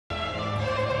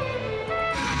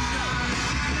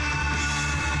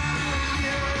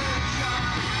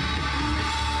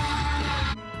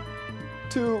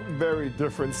Two very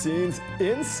different scenes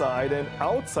inside and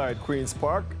outside Queen's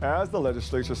Park as the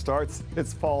legislature starts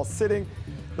its fall sitting.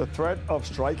 The threat of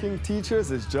striking teachers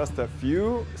is just a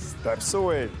few steps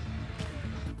away.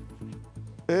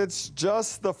 It's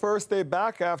just the first day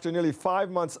back after nearly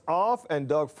 5 months off, and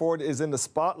Doug Ford is in the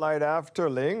spotlight after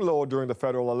laying low during the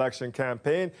federal election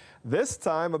campaign. This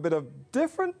time, a bit of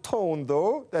different tone,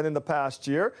 though, than in the past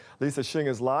year. Lisa Shing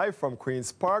is live from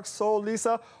Queen's Park. So,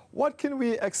 Lisa, what can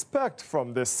we expect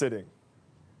from this sitting?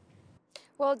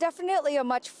 Well, definitely a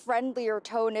much friendlier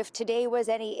tone, if today was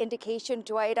any indication,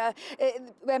 Dwight.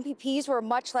 MPPs were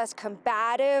much less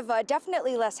combative,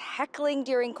 definitely less heckling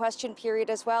during question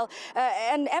period as well.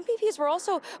 And MPPs were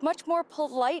also much more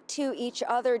polite to each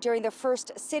other during the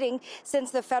first sitting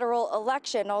since the federal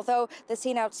election, although the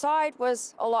scene outside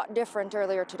was a lot different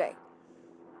earlier today.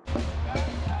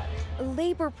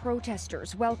 Labour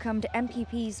protesters welcomed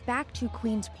MPPs back to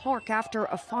Queen's Park after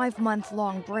a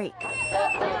 5-month-long break.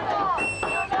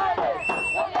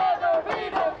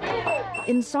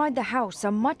 Inside the House,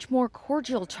 a much more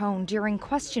cordial tone during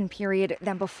question period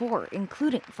than before,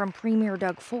 including from Premier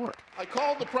Doug Ford. I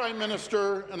called the Prime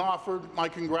Minister and offered my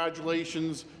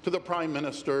congratulations to the Prime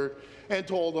Minister and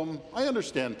told him, I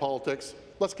understand politics,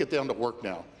 let's get down to work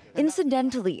now.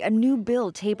 Incidentally, a new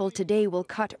bill tabled today will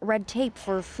cut red tape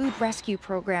for food rescue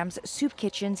programs, soup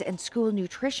kitchens, and school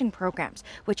nutrition programs,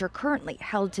 which are currently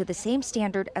held to the same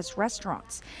standard as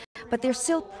restaurants. But there's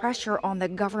still pressure on the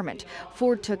government.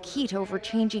 Ford took heat over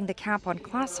changing the cap on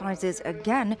class sizes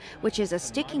again, which is a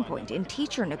sticking point in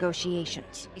teacher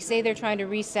negotiations. They say they're trying to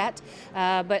reset,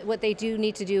 but what they do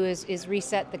need to do is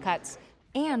reset the cuts.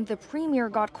 And the Premier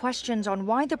got questions on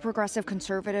why the Progressive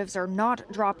Conservatives are not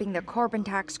dropping the carbon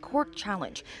tax court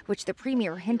challenge, which the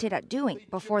Premier hinted at doing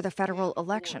before the federal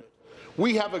election.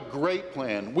 We have a great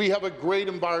plan. We have a great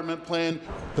environment plan.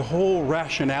 The whole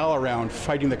rationale around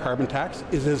fighting the carbon tax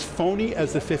is as phony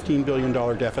as the $15 billion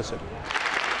deficit.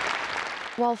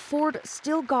 While Ford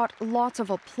still got lots of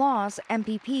applause,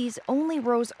 MPPs only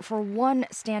rose for one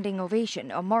standing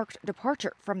ovation, a marked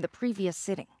departure from the previous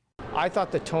sitting. I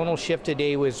thought the tonal shift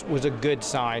today was a good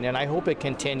sign, and I hope it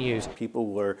continues. People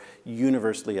were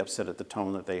universally upset at the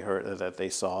tone that they heard, that they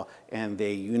saw, and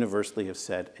they universally have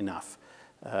said enough.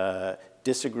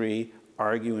 Disagree,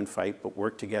 argue and fight, but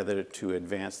work together to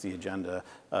advance the agenda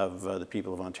of the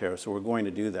people of Ontario. So we're going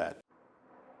to do that.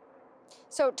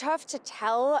 So tough to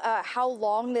tell how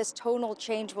long this tonal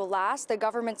change will last. The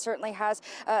government certainly has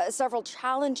several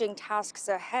challenging tasks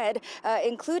ahead,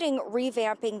 including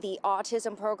revamping the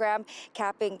autism program,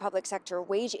 capping public sector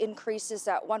wage increases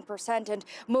at 1%, and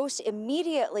most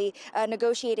immediately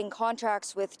negotiating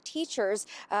contracts with teachers,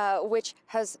 which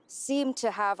has seemed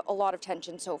to have a lot of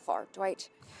tension so far. Dwight.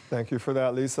 Thank you for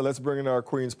that, Lisa. Let's bring in our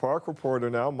Queen's Park reporter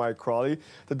now, Mike Crawley,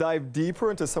 to dive deeper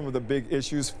into some of the big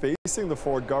issues facing the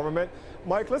Ford government.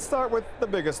 Mike, let's start with the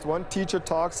biggest one, teacher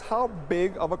talks. How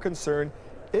big of a concern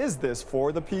is this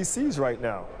for the PCs right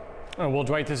now? Well,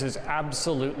 Dwight, this is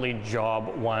absolutely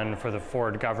job one for the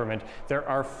Ford government. There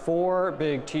are 4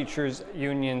 big teachers'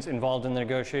 unions involved in the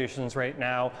negotiations right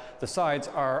now. The sides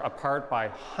are apart by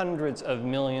hundreds of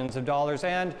millions of dollars,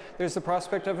 and there's the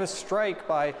prospect of a strike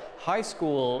by high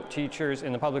school teachers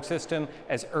in the public system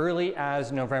as early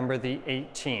as November the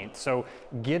 18th. So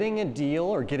getting a deal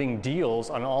or getting deals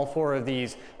on all 4 of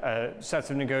these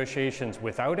sets of negotiations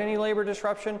without any labor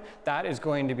disruption, that is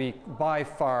going to be by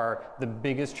far the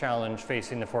biggest challenge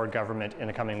facing the Ford government in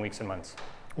the coming weeks and months.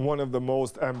 One of the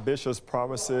most ambitious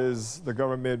promises the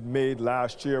government made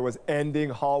last year was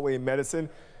ending hallway medicine.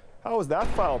 How is that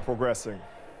file progressing?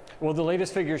 Well, the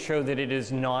latest figures show that it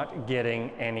is not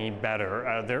getting any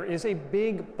better. There is a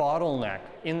big bottleneck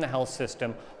in the health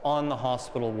system on the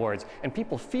hospital wards, and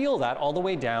people feel that all the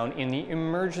way down in the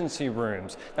emergency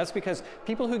rooms. That's because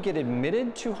people who get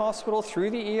admitted to hospital through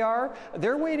the ER,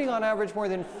 they're waiting on average more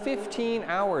than 15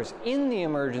 hours in the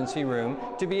emergency room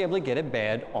to be able to get a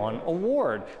bed on a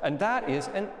ward, and that is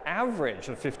an average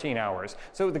of 15 hours.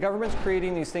 So the government's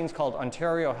creating these things called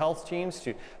Ontario Health Teams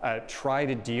to try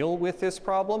to deal with this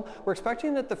problem. We're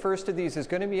expecting that the first of these is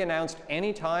going to be announced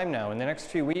any time now in the next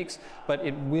few weeks, but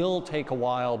it will take a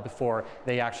while before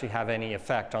they actually have any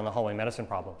effect on the hallway medicine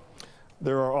problem.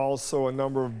 There are also a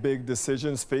number of big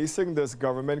decisions facing this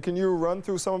government. Can you run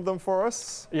through some of them for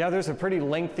us? Yeah, there's a pretty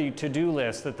lengthy to-do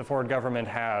list that the Ford government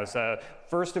has.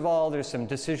 First of all, there's some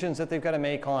decisions that they've got to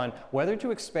make on whether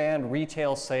to expand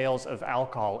retail sales of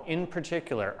alcohol. In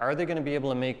particular, are they going to be able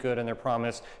to make good on their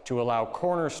promise to allow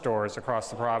corner stores across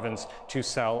the province to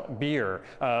sell beer?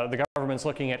 The government's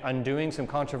looking at undoing some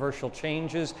controversial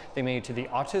changes they made to the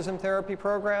autism therapy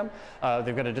program.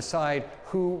 They've got to decide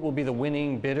who will be the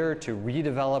winning bidder to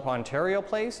redevelop Ontario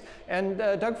Place. And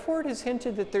Doug Ford has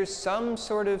hinted that there's some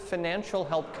sort of financial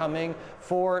help coming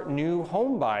for new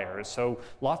home buyers. So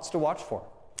lots to watch for.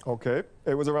 Okay.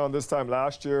 It was around this time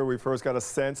last year we first got a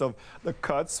sense of the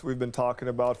cuts we've been talking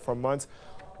about for months.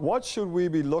 What should we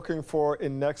be looking for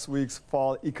in next week's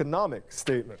fall economic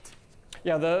statement?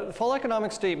 Yeah, the fall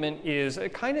economic statement is a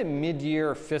kind of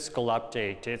mid-year fiscal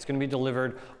update. It's going to be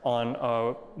delivered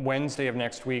on Wednesday of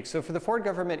next week. So for the Ford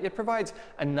government, it provides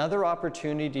another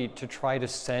opportunity to try to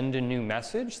send a new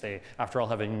message. They, after all,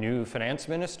 have a new finance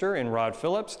minister in Rod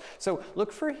Phillips. So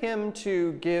look for him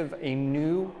to give a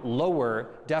new, lower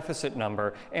deficit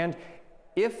number. And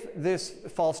if this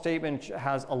fall statement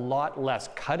has a lot less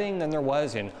cutting than there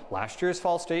was in last year's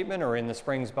fall statement or in the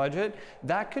spring's budget,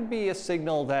 that could be a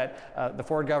signal that the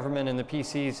Ford government and the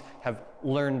PCs have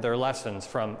learned their lessons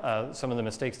from some of the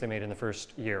mistakes they made in the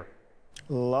first year.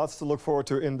 Lots to look forward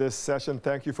to in this session.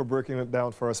 Thank you for breaking it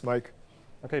down for us, Mike.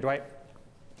 Okay, Dwight.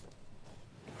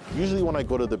 Usually when I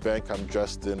go to the bank, I'm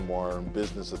dressed in more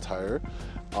business attire,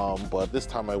 but this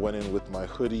time I went in with my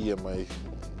hoodie and my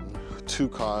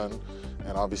toucan,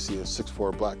 and obviously a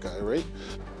 6'4" black guy, right?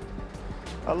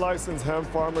 A licensed hemp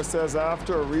farmer says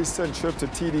after a recent trip to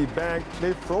TD Bank,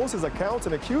 they froze his accounts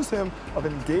and accused him of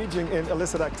engaging in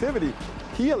illicit activity.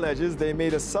 He alleges they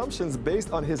made assumptions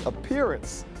based on his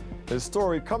appearance. His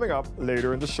story coming up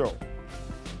later in the show.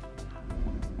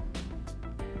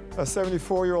 A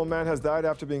 74-year-old man has died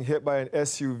after being hit by an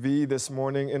SUV this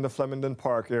morning in the Flemington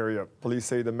Park area. Police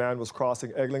say the man was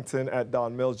crossing Eglinton at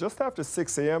Don Mills just after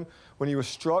 6 a.m. when he was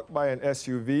struck by an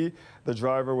SUV. The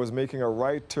driver was making a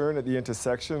right turn at the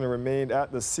intersection and remained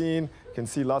at the scene. You can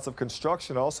see lots of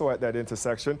construction also at that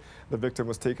intersection. The victim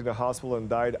was taken to hospital and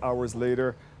died hours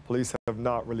later. Police have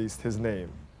not released his name.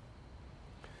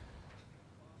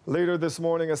 Later this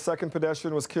morning, a second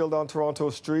pedestrian was killed on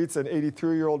Toronto streets. An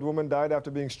 83-year-old woman died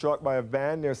after being struck by a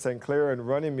van near St. Clair and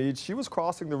Runnymede. She was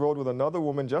crossing the road with another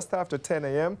woman just after 10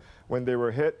 a.m. when they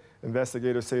were hit.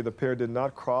 Investigators say the pair did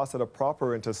not cross at a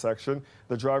proper intersection.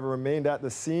 The driver remained at the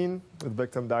scene. The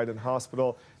victim died in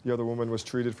hospital. The other woman was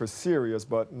treated for serious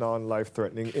but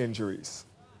non-life-threatening injuries.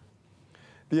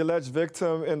 The alleged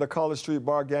victim in the College Street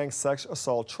Bar gang sex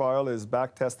assault trial is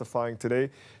back testifying today.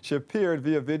 She appeared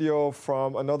via video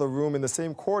from another room in the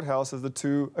same courthouse as the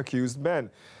two accused men.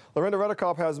 Lorenda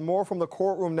Redekop has more from the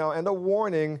courtroom now and a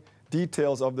warning.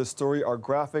 Details of this story are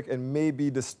graphic and may be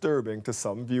disturbing to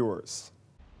some viewers.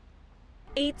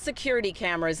 8 security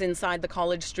cameras inside the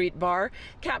College Street bar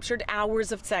captured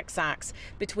hours of sex acts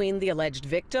between the alleged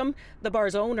victim, the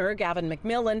bar's owner, Gavin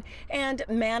McMillan, and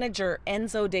manager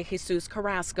Enzo de Jesus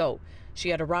Carrasco. She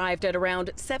had arrived at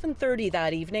around 7:30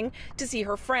 that evening to see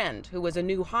her friend, who was a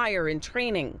new hire in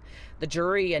training. The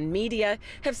jury and media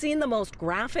have seen the most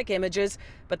graphic images,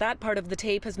 but that part of the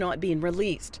tape has not been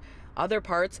released. Other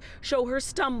parts show her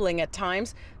stumbling at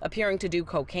times, appearing to do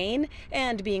cocaine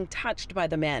and being touched by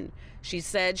the men. She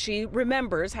said she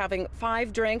remembers having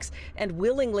 5 drinks and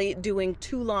willingly doing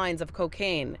 2 lines of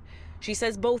cocaine. She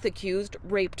says both accused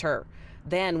raped her.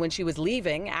 Then, when she was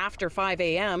leaving after 5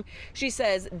 a.m., she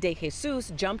says De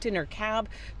Jesus jumped in her cab,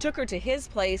 took her to his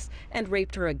place, and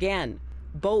raped her again.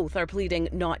 Both are pleading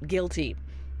not guilty.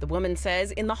 The woman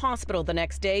says in the hospital the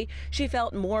next day, she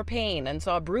felt more pain and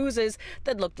saw bruises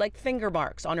that looked like finger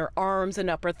marks on her arms and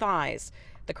upper thighs.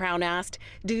 The Crown asked,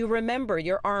 "Do you remember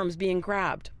your arms being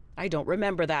grabbed?" "I don't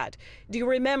remember that." "Do you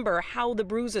remember how the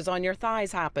bruises on your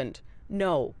thighs happened?"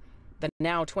 "No." The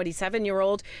now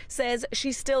 27-year-old says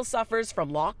she still suffers from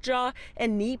lockjaw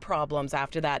and knee problems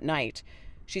after that night.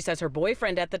 She says her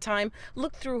boyfriend at the time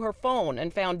looked through her phone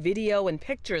and found video and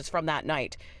pictures from that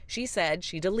night. She said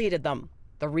she deleted them.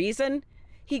 The reason?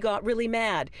 He got really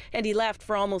mad and he left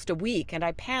for almost a week, and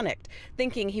I panicked,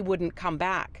 thinking he wouldn't come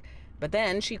back. But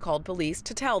then she called police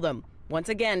to tell them. Once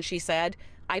again, she said,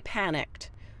 "I panicked."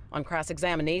 On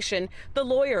cross-examination, the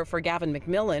lawyer for Gavin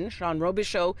McMillan, Sean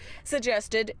Robichaud,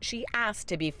 suggested she asked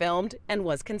to be filmed and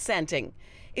was consenting.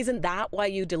 "Isn't that why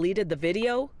you deleted the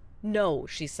video?" "No,"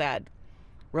 she said.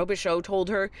 Robichaud told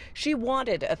her she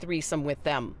wanted a threesome with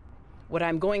them. "What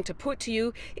I'm going to put to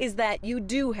you is that you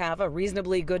do have a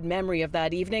reasonably good memory of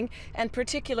that evening, and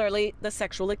particularly the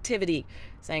sexual activity,"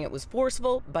 saying it was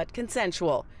forceful but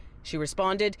consensual. She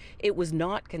responded it was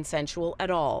not consensual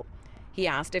at all. He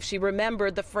asked if she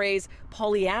remembered the phrase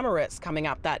polyamorous coming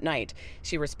up that night.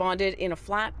 She responded in a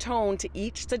flat tone to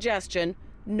each suggestion,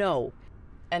 "No,"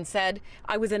 and said,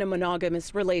 "I was in a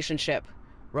monogamous relationship."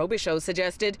 Robichaud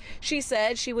suggested she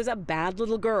said she was a bad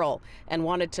little girl and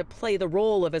wanted to play the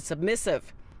role of a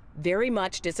submissive. "Very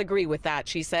much disagree with that,"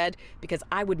 she said, "because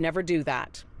I would never do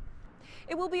that."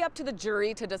 It will be up to the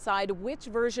jury to decide which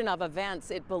version of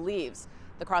events it believes.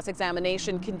 The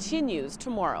cross-examination continues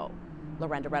tomorrow.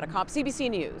 Lorenda Redicop, CBC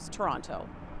News, Toronto.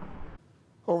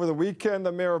 Over the weekend,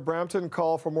 the mayor of Brampton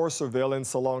called for more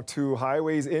surveillance along two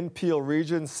highways in Peel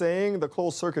region, saying the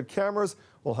closed-circuit cameras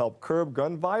will help curb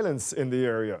gun violence in the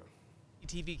area.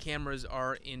 TV cameras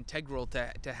are integral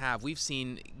to have. We've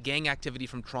seen gang activity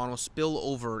from Toronto spill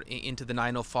over into the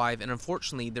 905, and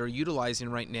unfortunately, they're utilizing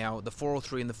right now the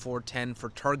 403 and the 410 for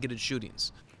targeted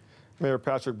shootings. Mayor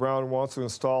Patrick Brown wants to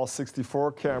install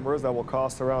 64 cameras that will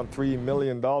cost around $3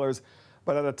 million.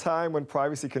 But at a time when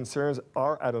privacy concerns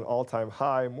are at an all-time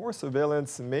high, more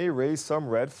surveillance may raise some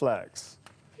red flags.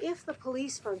 If the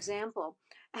police, for example,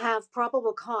 have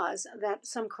probable cause that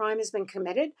some crime has been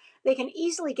committed, they can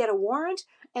easily get a warrant,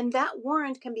 and that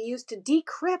warrant can be used to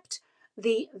decrypt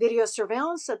the video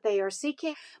surveillance that they are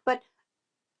seeking. But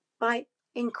by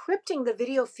encrypting the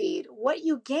video feed, what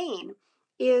you gain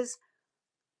is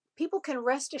people can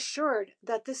rest assured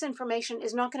that this information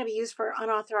is not going to be used for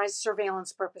unauthorized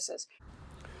surveillance purposes.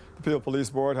 The Peel Police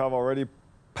Board have already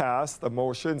passed a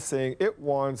motion saying it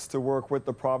wants to work with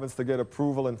the province to get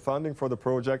approval and funding for the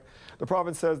project. The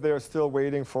province says they are still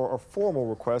waiting for a formal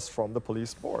request from the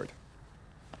police board.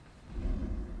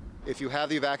 If you have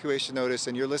the evacuation notice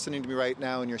and you're listening to me right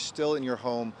now and you're still in your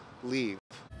home, leave.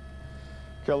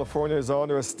 California is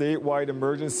under a statewide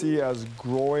emergency as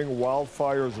growing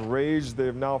wildfires rage.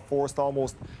 They've now forced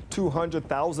almost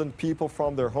 200,000 people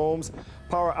from their homes.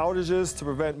 Power outages to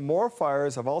prevent more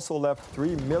fires have also left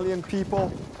 3 million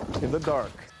people in the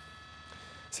dark.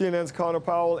 CNN's Connor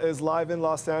Powell is live in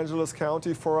Los Angeles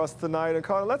County for us tonight. And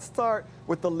Connor, let's start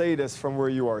with the latest from where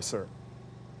you are, sir.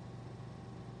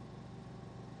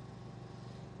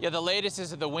 Yeah, the latest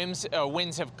is that the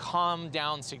winds have calmed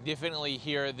down significantly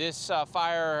here. This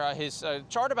fire has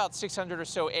charred about 600 or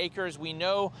so acres. We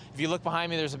know, if you look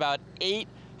behind me, there's about 8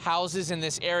 houses in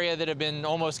this area that have been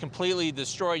almost completely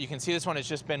destroyed. You can see this one has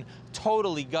just been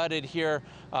totally gutted here.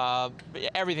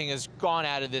 Everything has gone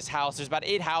out of this house. There's about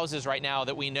 8 houses right now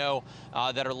that we know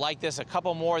that are like this, a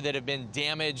couple more that have been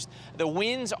damaged. The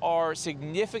winds are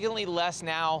significantly less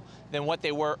now than what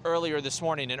they were earlier this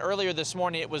morning. And earlier this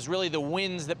morning, it was really the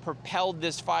winds that propelled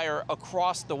this fire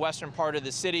across the western part of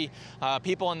the city.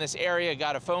 People in this area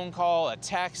got a phone call, a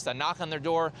text, a knock on their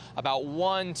door about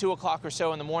 1, 2 o'clock or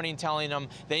so in the morning telling them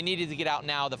they needed to get out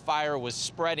now. The fire was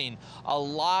spreading. A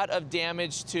lot of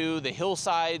damage to the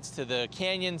hillsides, to the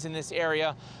canyons in this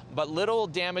area, but little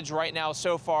damage right now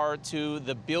so far to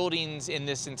the buildings in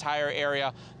this entire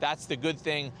area. That's the good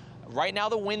thing. Right now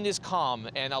the wind is calm,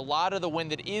 and a lot of the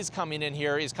wind that is coming in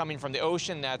here is coming from the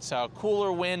ocean. That's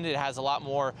cooler wind. It has a lot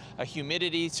more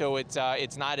humidity, so it's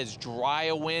not as dry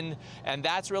a wind, and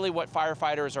that's really what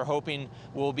firefighters are hoping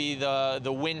will be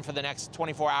the wind for the next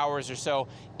 24 hours or so.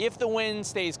 If the wind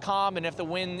stays calm and if the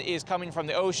wind is coming from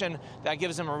the ocean, that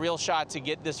gives them a real shot to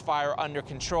get this fire under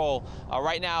control.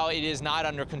 Right now it is not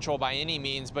under control by any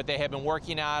means, but they have been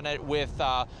working on it with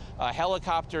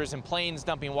helicopters and planes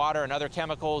dumping water and other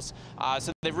chemicals.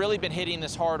 So they've really been hitting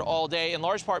this hard all day, in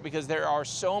large part because there are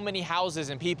so many houses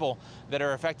and people that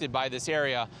are affected by this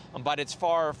area, but it's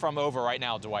far from over right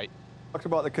now, Dwight. Talked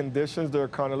about the conditions there,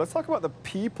 Connor. Let's talk about the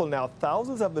people now.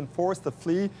 Thousands have been forced to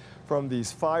flee from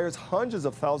these fires. Hundreds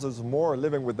of thousands more are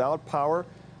living without power.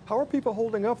 How are people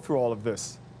holding up through all of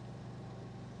this?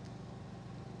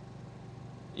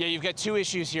 Yeah, you've got 2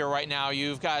 issues here right now.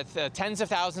 You've got tens of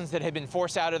thousands that have been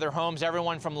forced out of their homes.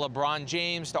 Everyone from LeBron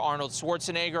James to Arnold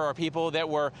Schwarzenegger are people that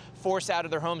were forced out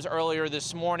of their homes earlier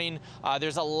this morning.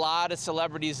 There's a lot of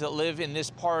celebrities that live in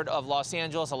this part of Los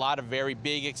Angeles, a lot of very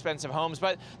big, expensive homes,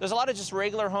 but there's a lot of just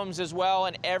regular homes as well,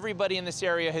 and everybody in this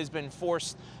area has been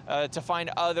forced to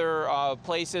find other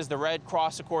places. The Red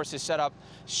Cross, of course, has set up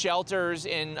shelters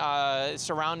in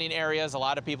surrounding areas. A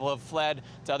lot of people have fled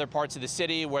to other parts of the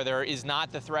city where there is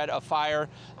not the threat of fire.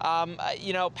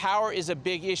 You know, power is a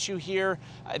big issue here.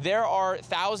 There are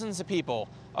thousands of people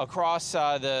across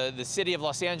the city of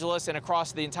Los Angeles and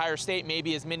across the entire state,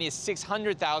 maybe as many as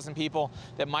 600,000 people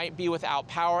that might be without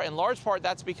power. In large part,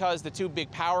 that's because the 2 big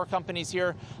power companies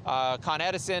here, Con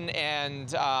Edison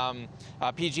and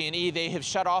PG&E, they have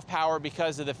shut off power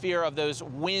because of the fear of those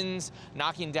winds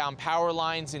knocking down power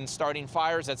lines and starting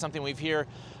fires. That's something we've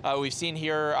seen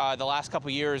here the last couple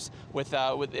years with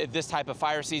this type of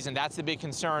fire season. That's the big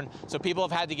concern. So people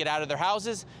have had to get out of their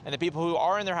houses, and the people who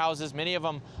are in their houses, many of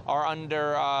them are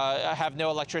have no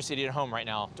electricity at home right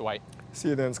now, Dwight.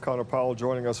 CNN's Connor Powell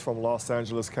joining us from Los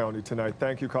Angeles County tonight.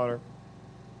 Thank you, Connor.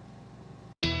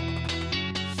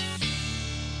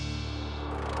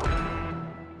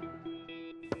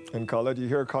 And Colette, you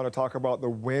hear Connor talk about the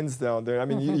winds down there. I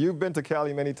mean, you've been to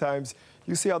Cali many times.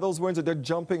 You see how those winds are, they're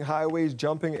jumping highways,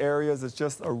 jumping areas. It's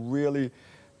just a really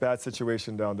bad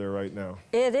situation down there right now.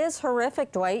 It is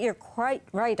horrific, Dwight. You're quite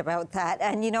right about that.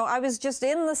 And, you know, I was just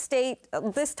in the state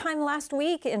this time last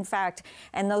week, in fact,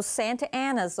 and those Santa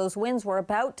Anas, those winds were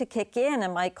about to kick in.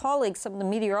 And my colleagues, some of the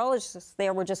meteorologists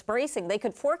there were just bracing. They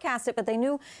could forecast it, but they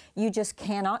knew you just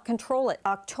cannot control it.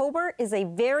 October is a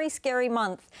very scary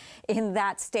month in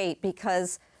that state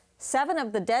because 7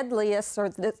 of the deadliest,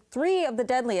 or 3 of the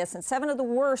deadliest and 7 of the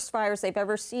worst fires they've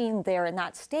ever seen there in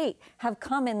that state have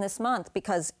come in this month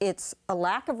because it's a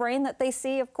lack of rain that they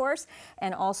see, of course,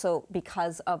 and also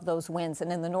because of those winds.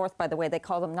 And in the north, by the way, they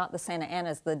call them not the Santa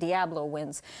Anas, the Diablo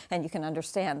winds, and you can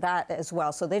understand that as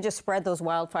well. So they just spread those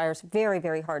wildfires, very,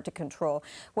 very hard to control.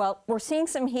 Well, we're seeing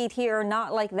some heat here,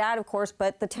 not like that, of course,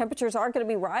 but the temperatures are going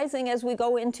to be rising as we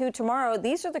go into tomorrow.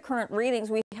 These are the current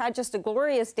readings. We had just a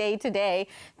glorious day today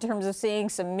in terms of seeing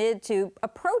some mid to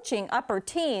approaching upper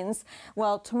teens.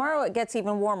 Well, tomorrow it gets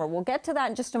even warmer. We'll get to that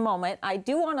in just a moment. I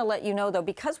do want to let you know, though,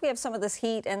 because we have some of this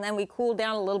heat and then we cool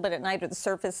down a little bit at night, or the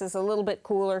surface is a little bit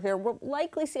cooler here, we'll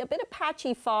likely see a bit of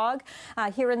patchy fog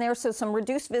here and there, so some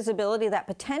reduced visibility. That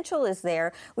potential is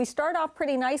there. We start off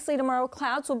pretty nicely tomorrow.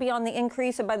 Clouds will be on the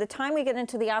increase, and by the time we get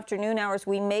into the afternoon hours,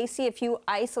 we may see a few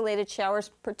isolated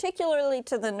showers, particularly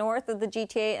to the north of the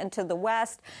GTA and to the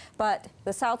west, but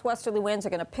the southwesterly winds are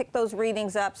going to pick those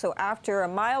readings up. So after a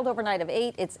mild overnight of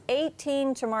 8, it's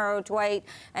 18 tomorrow, Dwight,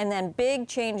 and then big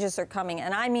changes are coming,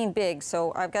 and I mean big.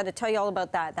 So I've got to tell you all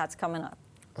about that. That's coming up.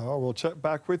 Oh, we'll check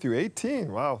back with you.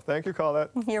 18. Wow. Thank you,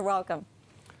 Colette. You're welcome.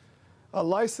 A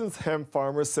licensed hemp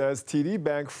farmer says TD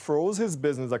Bank froze his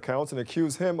business accounts and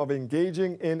accused him of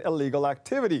engaging in illegal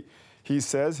activity. He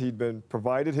says he'd been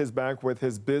provided his bank with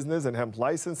his business and hemp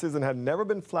licenses and had never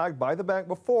been flagged by the bank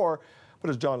before. But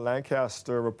as John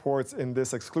Lancaster reports in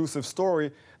this exclusive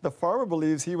story, the farmer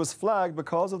believes he was flagged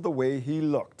because of the way he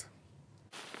looked.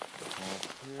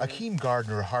 Akeem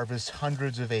Gardner harvests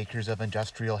hundreds of acres of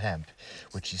industrial hemp,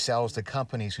 which he sells to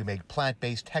companies who make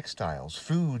plant-based textiles,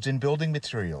 foods, and building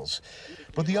materials.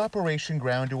 But the operation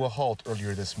ground to a halt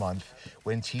earlier this month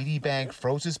when TD Bank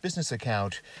froze his business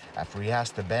account after he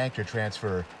asked the bank to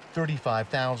transfer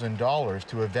 $35,000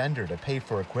 to a vendor to pay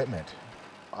for equipment.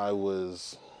 I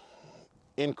was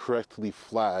incorrectly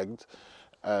flagged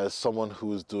as someone who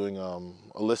was doing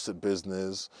illicit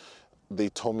business. They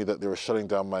told me that they were shutting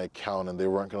down my account and they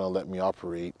weren't going to let me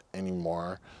operate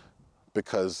anymore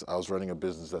because I was running a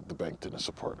business that the bank didn't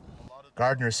support.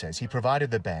 Gardner says he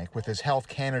provided the bank with his Health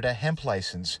Canada hemp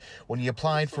license when he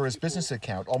applied for his business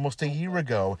account almost a year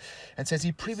ago, and says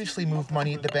he previously moved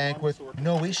money at the bank with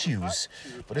no issues.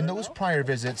 But in those prior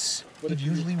visits, he'd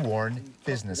usually worn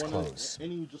business clothes.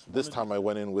 This time I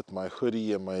went in with my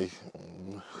hoodie and my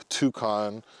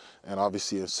toucan and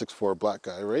obviously a 6'4" black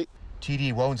guy, right?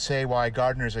 TD won't say why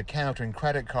Gardner's account and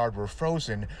credit card were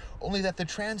frozen, only that the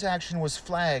transaction was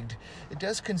flagged. It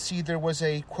does concede there was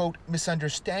a, quote,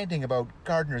 misunderstanding about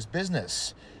Gardner's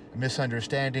business. A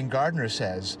misunderstanding, Gardner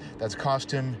says, that's cost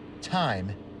him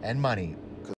time and money.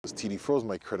 Because TD froze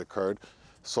my credit card,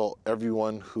 so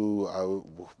everyone who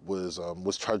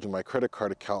was charging my credit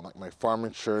card account, like my farm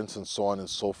insurance and so on and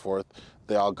so forth,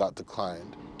 they all got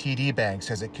declined. TD Bank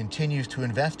says it continues to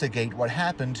investigate what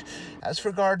happened. As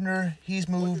for Gardner, he's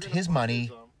moved his money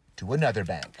to another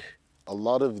bank. A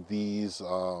lot of these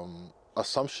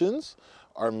assumptions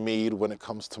are made when it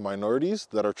comes to minorities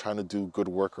that are trying to do good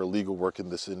work or legal work in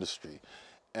this industry.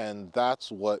 And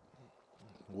that's what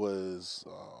was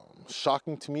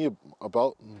shocking to me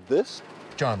about this.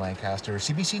 John Lancaster,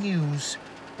 CBC News,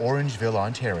 Orangeville,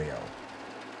 Ontario.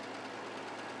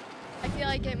 I feel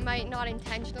like it might not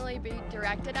intentionally be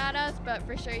directed at us, but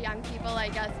for sure young people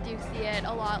like us do see it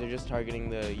a lot. They're just targeting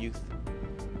the youth,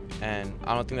 and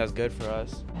I don't think that's good for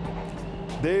us.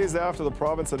 Days after the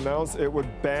province announced it would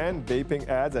ban vaping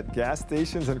ads at gas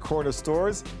stations and corner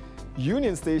stores,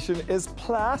 Union Station is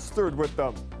plastered with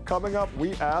them. Coming up,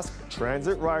 we ask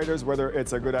transit riders whether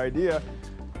it's a good idea.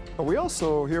 And we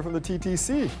also hear from the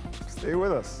TTC. Stay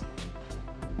with us.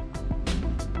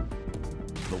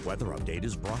 The weather update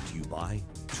is brought to you by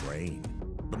Train,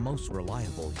 the most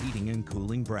reliable heating and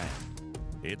cooling brand.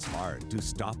 It's hard to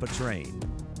stop a train.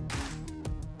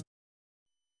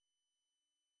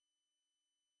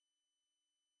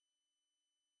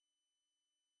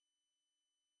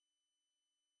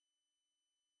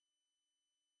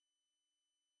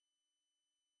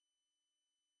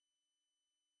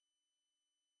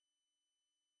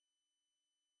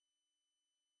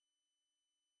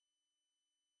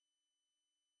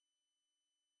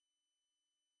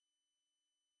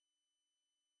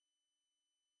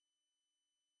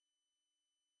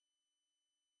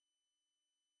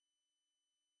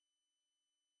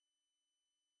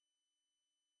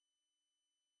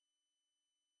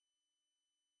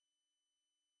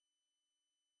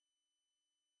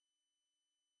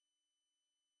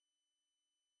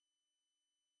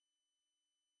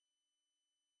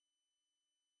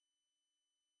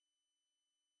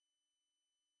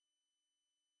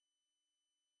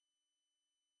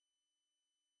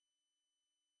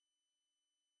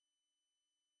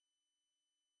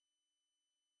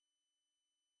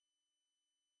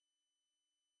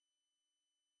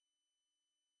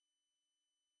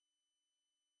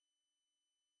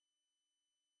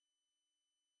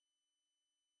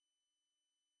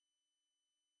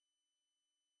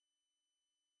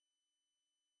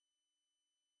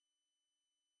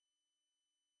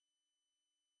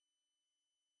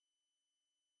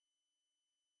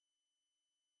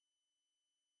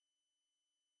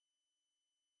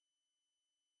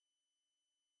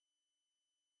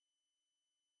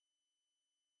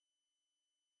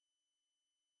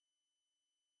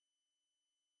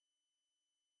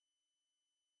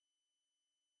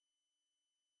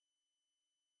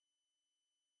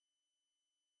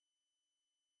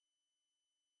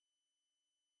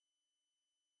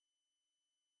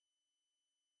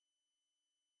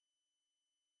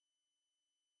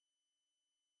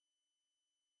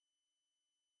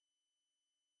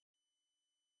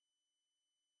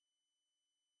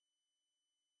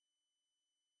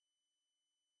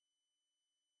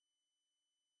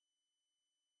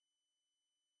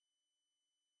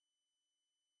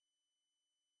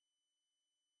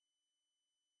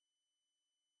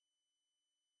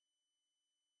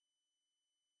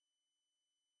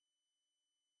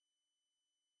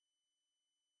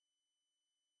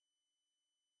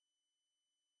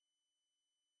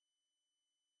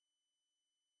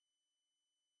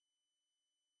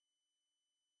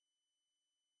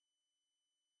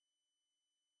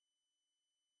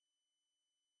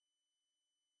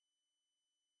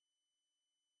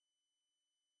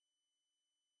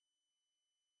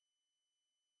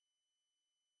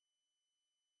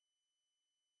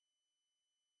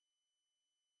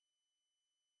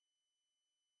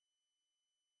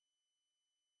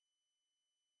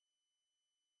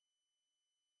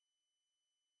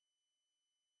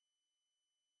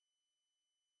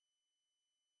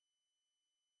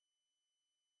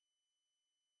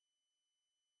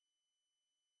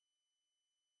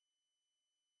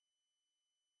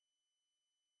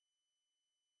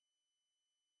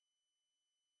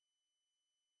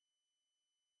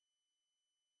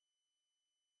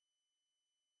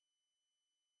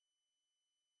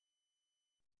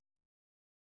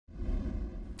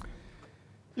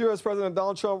 U.S. President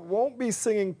Donald Trump won't be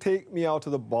singing "Take Me Out to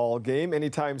the Ball Game"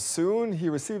 anytime soon. He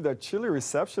received a chilly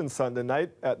reception Sunday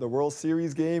night at the World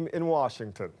Series game in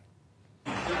Washington.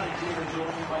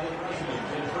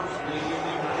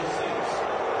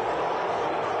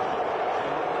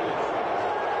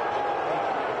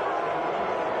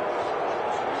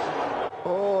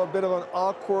 Oh, a bit of an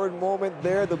awkward moment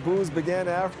there. The boos began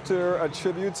after a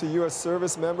tribute to U.S.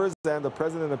 service members, and the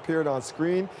president appeared on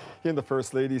screen. He and the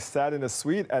First Lady sat in a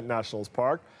suite at Nationals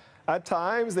Park. At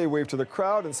times, they waved to the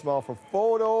crowd and smiled for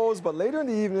photos, but later in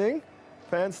the evening,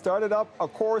 fans started up a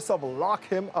chorus of "Lock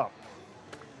Him Up."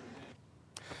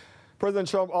 President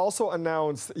Trump also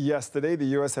announced yesterday the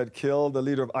U.S. had killed the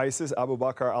leader of ISIS, Abu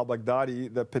Bakr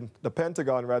al-Baghdadi. The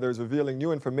Pentagon, is revealing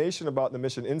new information about the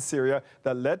mission in Syria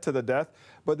that led to the death.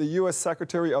 But the U.S.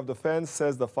 Secretary of Defense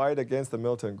says the fight against the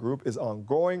militant group is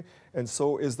ongoing, and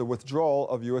so is the withdrawal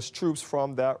of U.S. troops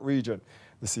from that region.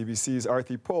 The CBC's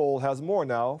Arthi Pohl has more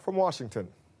now from Washington.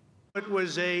 It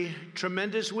was a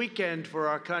tremendous weekend for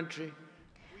our country.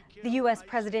 The U.S.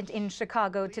 president in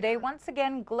Chicago today once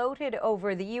again gloated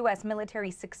over the U.S. military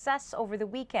success over the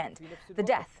weekend, the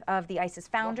death of the ISIS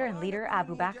founder and leader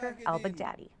Abu Bakr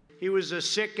al-Baghdadi. He was a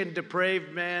sick and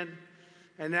depraved man,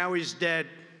 and now he's dead.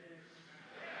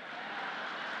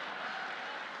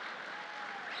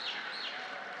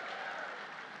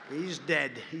 He's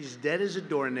dead. He's dead as a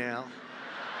doornail.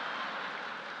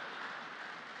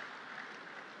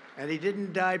 And he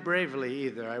didn't die bravely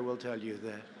either, I will tell you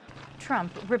that.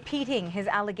 Trump repeating his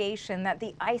allegation that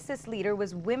the ISIS leader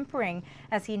was whimpering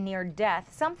as he neared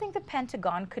death, something the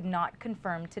Pentagon could not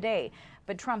confirm today.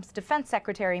 But Trump's defense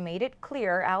secretary made it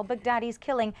clear al-Baghdadi's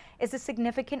killing is a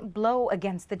significant blow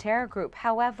against the terror group.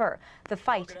 However, the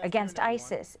fight against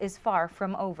ISIS is far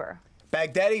from over.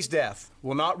 Baghdadi's death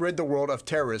will not rid the world of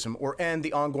terrorism or end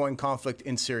the ongoing conflict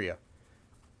in Syria.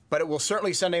 But it will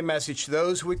certainly send a message to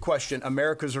those who would question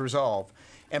America's resolve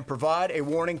and provide a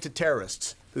warning to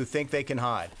terrorists who think they can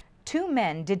hide. 2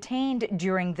 men detained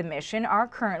during the mission are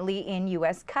currently in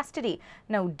U.S. custody.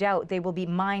 No doubt they will be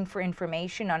mined for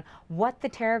information on what the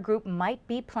terror group might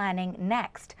be planning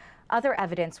next. Other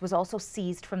evidence was also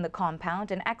seized from the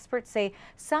compound, and experts say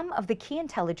some of the key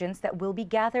intelligence that will be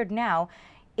gathered now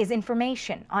is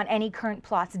information on any current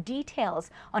plots,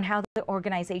 details on how the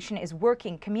organization is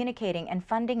working, communicating, and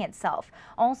funding itself.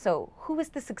 Also, who is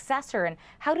the successor and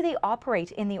how do they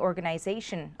operate in the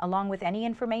organization, along with any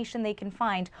information they can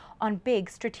find on big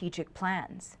strategic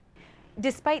plans.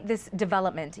 Despite this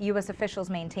development, U.S. officials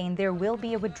maintain there will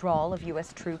be a withdrawal of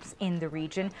U.S. troops in the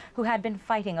region who had been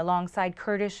fighting alongside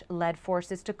Kurdish-led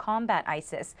forces to combat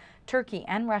ISIS. Turkey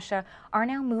and Russia are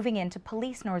now moving in to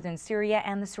police northern Syria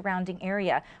and the surrounding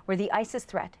area, where the ISIS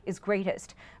threat is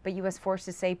greatest. But U.S.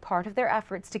 forces say part of their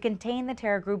efforts to contain the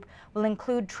terror group will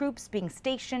include troops being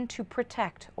stationed to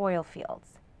protect oil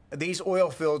fields. These oil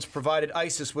fields provided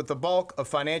ISIS with the bulk of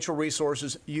financial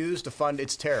resources used to fund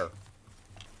its terror.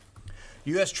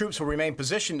 U.S. troops will remain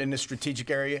positioned in this strategic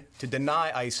area to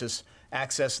deny ISIS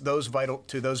access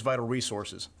to those vital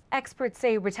resources. Experts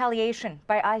say retaliation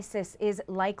by ISIS is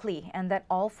likely and that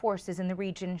all forces in the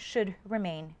region should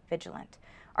remain vigilant.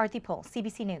 Arthi Pohl,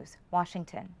 CBC News,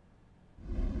 Washington.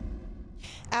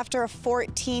 After a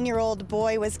 14-year-old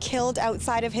boy was killed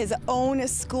outside of his own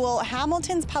school,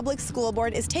 Hamilton's Public School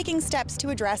Board is taking steps to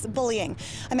address bullying.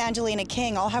 I'm Angelina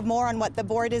King. I'll have more on what the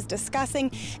board is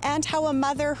discussing and how a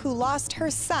mother who lost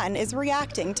her son is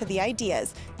reacting to the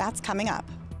ideas. That's coming up.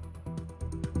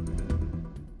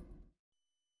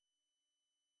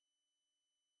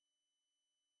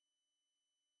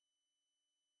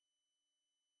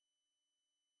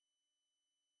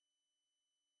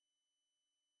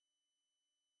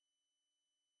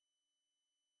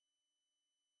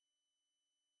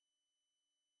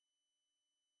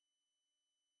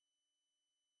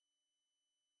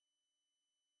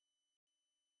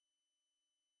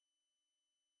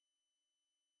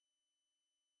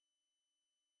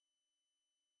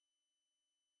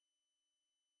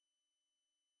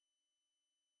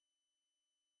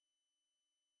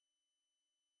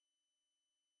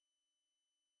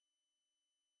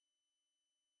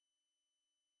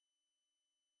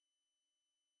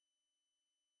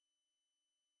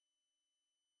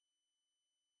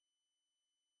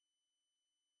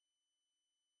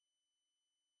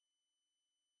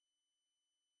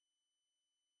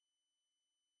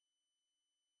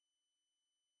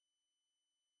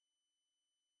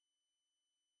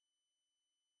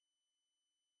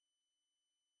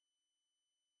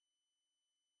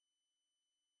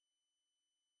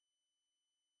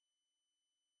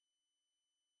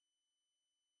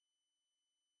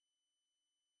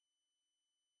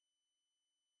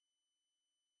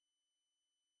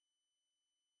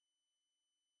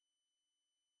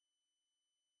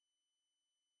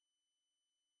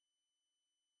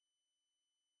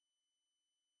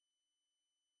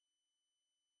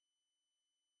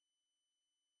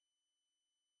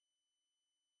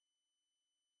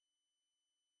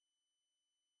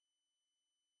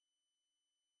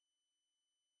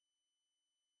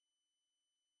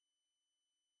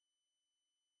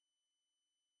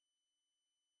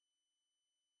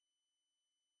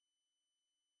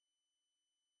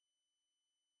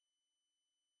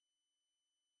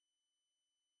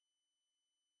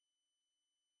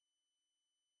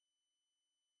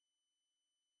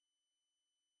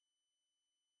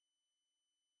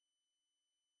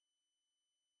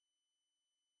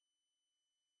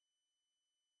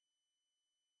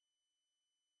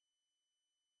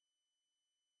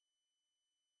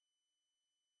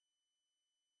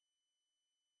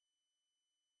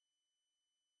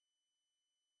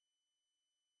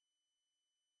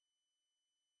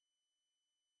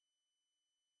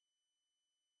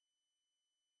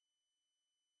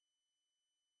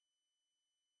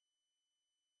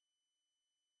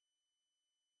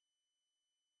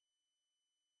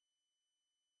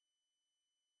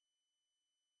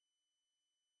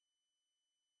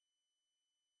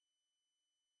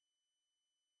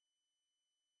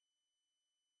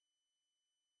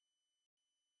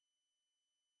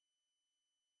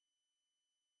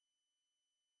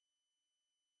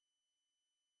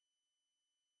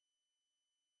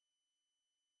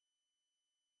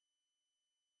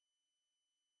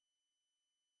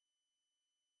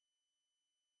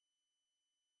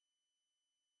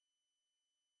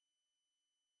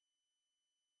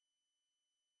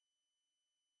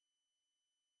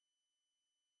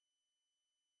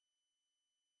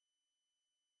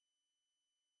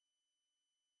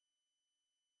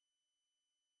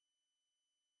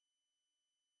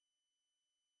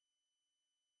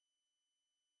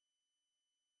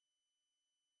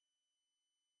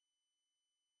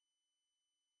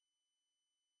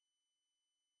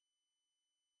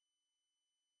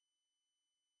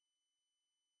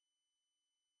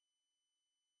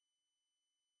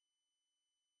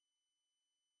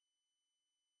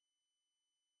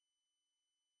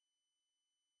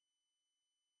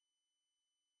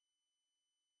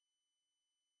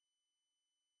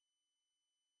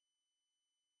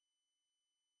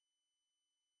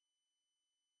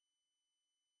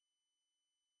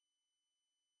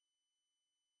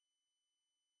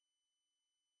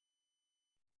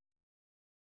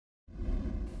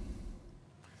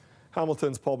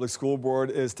 Hamilton's public school board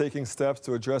is taking steps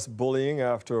to address bullying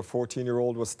after a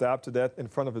 14-year-old was stabbed to death in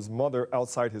front of his mother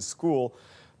outside his school.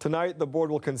 Tonight, the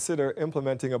board will consider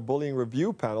implementing a bullying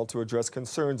review panel to address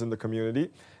concerns in the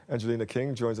community. Angelina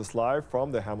King joins us live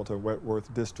from the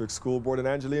Hamilton-Wentworth District School Board. And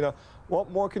Angelina, what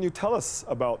more can you tell us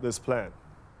about this plan?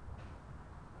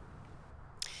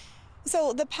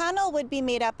 So the panel would be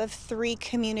made up of 3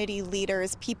 community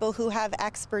leaders, people who have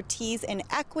expertise in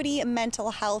equity,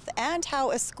 mental health, and how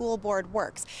a school board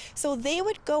works. So they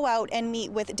would go out and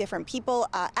meet with different people,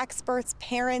 experts,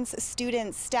 parents,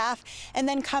 students, staff, and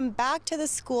then come back to the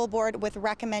school board with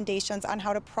recommendations on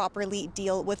how to properly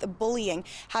deal with bullying,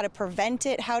 how to prevent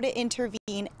it, how to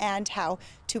intervene, and how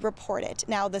to report it.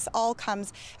 Now, this all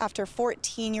comes after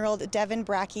 14-year-old Devin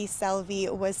Bracky Selvi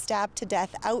was stabbed to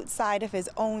death outside of his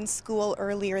own school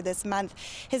earlier this month.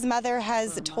 His mother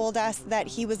has told us that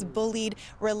he was bullied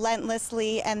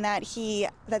relentlessly and that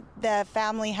the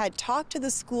family had talked to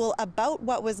the school about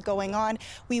what was going on.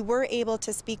 We were able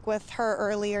to speak with her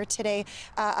earlier today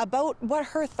about what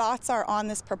her thoughts are on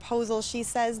this proposal. She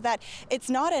says that it's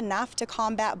not enough to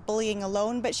combat bullying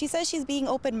alone, but she says she's being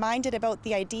open-minded about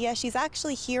the idea. She's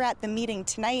actually here at the meeting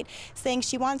tonight saying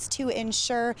she wants to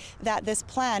ensure that this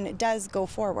plan does go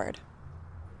forward.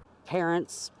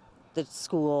 Parents, the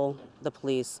school, the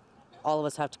police, all of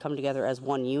us have to come together as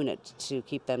one unit to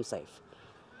keep them safe.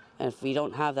 And if we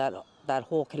don't have that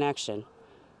whole connection,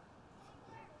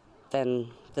 then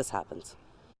this happens.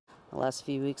 The last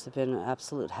few weeks have been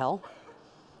absolute hell.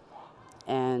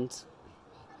 And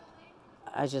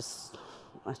I just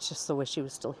wish he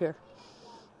was still here.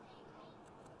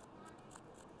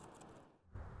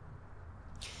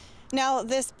 Now,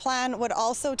 this plan would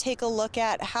also take a look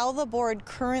at how the board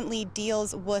currently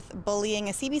deals with bullying.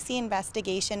 A CBC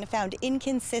investigation found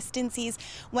inconsistencies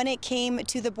when it came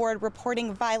to the board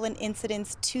reporting violent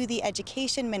incidents to the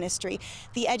Education Ministry.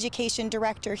 The education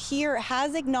director here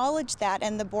has acknowledged that,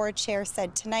 and the board chair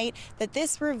said tonight that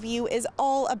this review is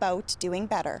all about doing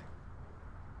better.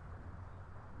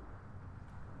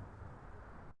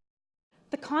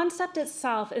 The concept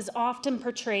itself is often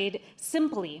portrayed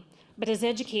simply, but as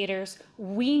educators,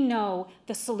 we know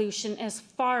the solution is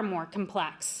far more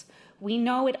complex. We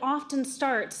know it often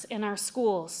starts in our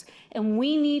schools, and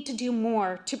we need to do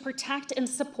more to protect and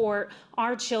support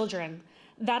our children.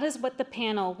 That is what the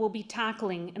panel will be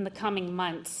tackling in the coming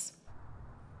months.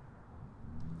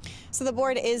 So the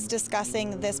board is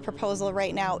discussing this proposal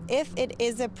right now. If it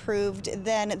is approved,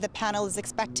 then the panel is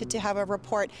expected to have a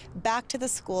report back to the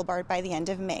school board by the end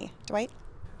of May. Dwight?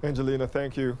 Angelina,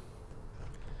 thank you.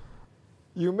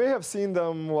 You may have seen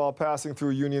them while passing through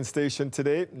Union Station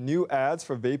today. New ads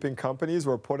for vaping companies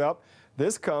were put up.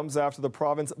 This comes after the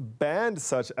province banned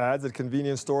such ads at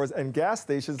convenience stores and gas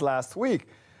stations last week.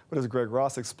 But as Greg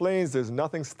Ross explains, there's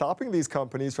nothing stopping these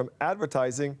companies from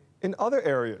advertising in other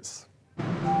areas.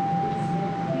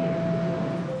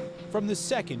 From the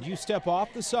second you step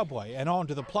off the subway and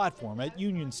onto the platform at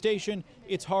Union Station,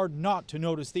 it's hard not to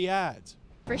notice the ads.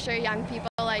 For sure, young people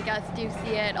like us do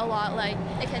see it a lot, like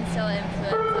it can still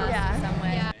influence us in some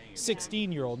way. Yeah.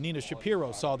 16-year-old Nina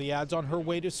Shapiro saw the ads on her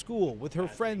way to school with her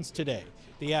friends today.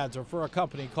 The ads are for a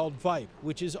company called Vype,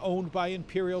 which is owned by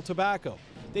Imperial Tobacco.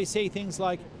 They say things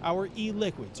like, our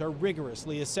e-liquids are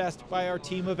rigorously assessed by our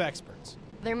team of experts.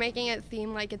 They're making it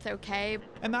seem like it's okay.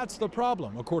 And that's the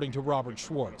problem, according to Robert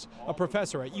Schwartz, a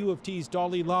professor at U of T's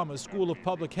Dalai Lama School of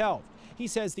Public Health. He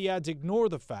says the ads ignore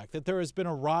the fact that there has been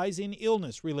a rise in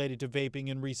illness related to vaping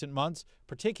in recent months,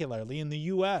 particularly in the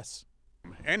U.S.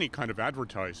 Any kind of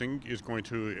advertising is going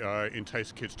to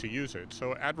entice kids to use it.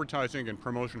 So advertising and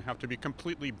promotion have to be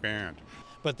completely banned.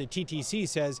 But the TTC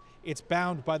says it's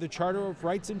bound by the Charter of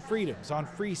Rights and Freedoms on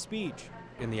free speech.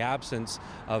 In the absence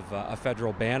of a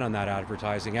federal ban on that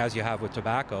advertising, as you have with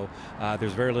tobacco,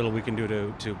 there's very little we can do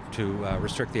to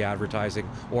restrict the advertising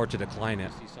or to decline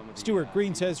it. Stuart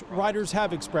Green says riders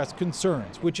have expressed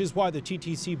concerns, which is why the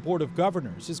TTC Board of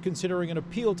Governors is considering an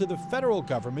appeal to the federal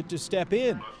government to step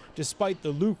in, despite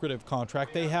the lucrative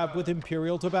contract they have with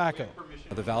Imperial Tobacco.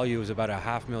 The value is about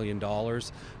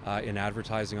 $500,000 in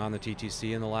advertising on the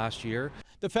TTC in the last year.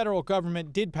 The federal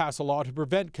government did pass a law to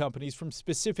prevent companies from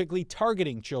specifically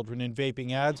targeting children in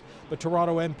vaping ads, but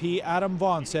Toronto MP Adam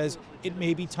Vaughan says it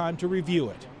may be time to review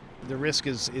it. The risk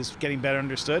is getting better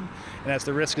understood, and as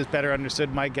the risk is better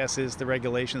understood, my guess is the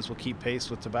regulations will keep pace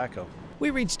with tobacco. We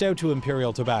reached out to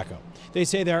Imperial Tobacco. They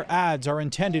say their ads are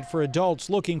intended for adults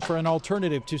looking for an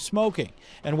alternative to smoking,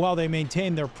 and while they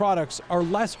maintain their products are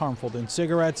less harmful than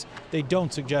cigarettes, they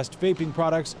don't suggest vaping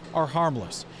products are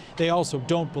harmless. They also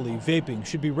don't believe vaping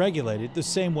should be regulated the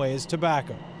same way as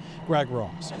tobacco. Greg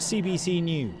Ross, CBC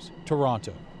News,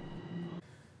 Toronto.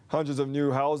 Hundreds of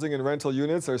new housing and rental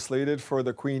units are slated for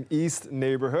the Queen East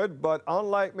neighborhood, but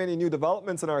unlike many new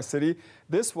developments in our city,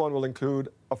 this one will include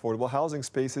affordable housing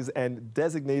spaces and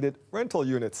designated rental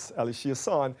units. Alicia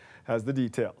San has the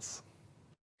details.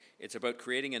 It's about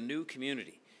creating a new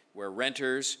community where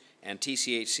renters and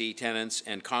TCHC tenants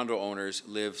and condo owners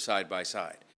live side by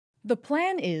side. The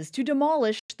plan is to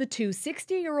demolish the two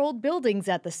 60-year-old buildings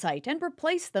at the site and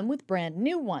replace them with brand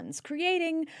new ones,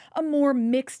 creating a more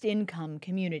mixed-income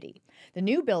community. The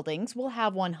new buildings will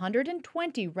have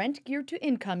 120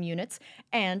 rent-geared-to-income units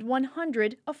and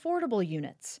 100 affordable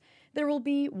units. There will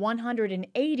be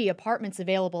 180 apartments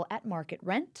available at market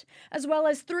rent, as well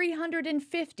as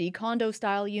 350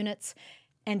 condo-style units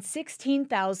and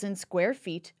 16,000 square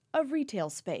feet of retail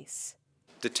space.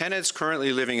 The tenants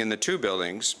currently living in the two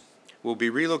buildings will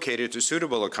be relocated to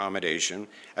suitable accommodation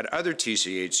at other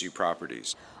TCHC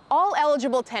properties. All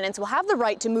eligible tenants will have the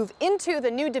right to move into the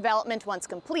new development once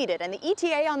completed, and the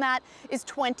ETA on that is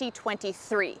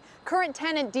 2023. Current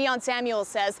tenant Dion Samuel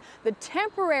says the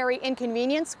temporary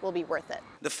inconvenience will be worth it.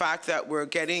 The fact that we're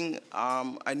getting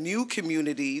a new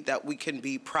community that we can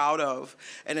be proud of,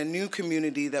 and a new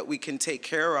community that we can take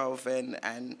care of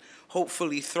and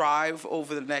hopefully thrive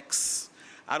over the next,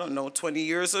 I don't know, 20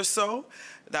 years or so,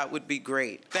 that would be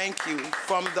great. Thank you.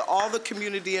 From all the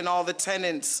community and all the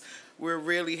tenants, we're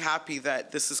really happy that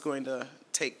this is going to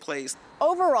take place.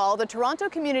 Overall, the Toronto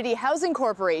Community Housing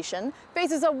Corporation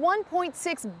faces a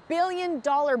 $1.6 billion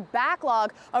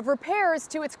backlog of repairs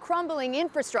to its crumbling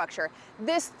infrastructure.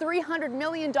 This $300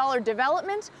 million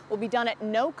development will be done at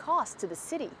no cost to the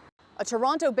city. A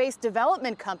Toronto-based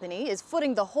development company is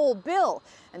footing the whole bill,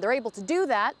 and they're able to do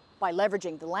that by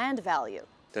leveraging the land value.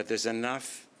 That there's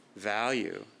enough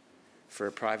value for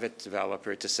a private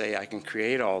developer to say, I can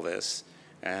create all this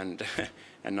and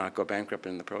not go bankrupt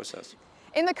in the process.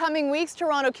 In the coming weeks,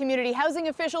 Toronto community housing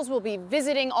officials will be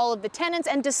visiting all of the tenants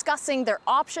and discussing their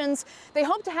options. They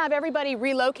hope to have everybody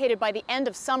relocated by the end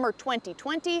of summer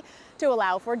 2020 to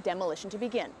allow for demolition to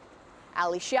begin.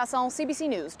 Ali Chiasson, CBC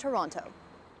News, Toronto.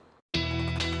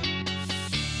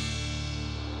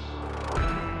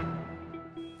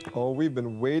 Oh, we've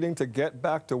been waiting to get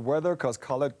back to weather because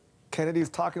Colette Kennedy's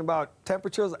talking about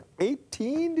temperatures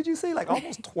 18, did you say? Like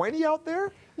almost 20 out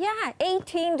there? Yeah,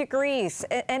 18 degrees.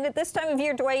 And at this time of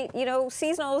year, Dwight, you know,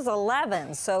 seasonal is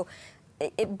 11. So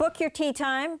book your tea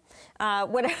time,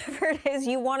 whatever it is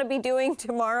you want to be doing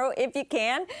tomorrow, if you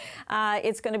can.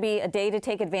 It's going to be a day to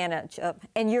take advantage of.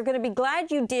 And you're going to be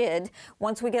glad you did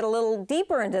once we get a little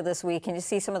deeper into this week and you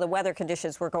see some of the weather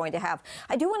conditions we're going to have.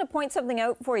 I do want to point something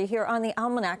out for you here on the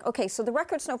almanac. Okay, so the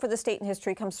record snow for the state in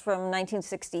history comes from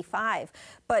 1965.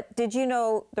 But did you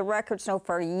know the record snow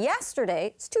for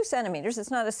yesterday, it's 2 centimeters. It's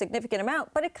not a significant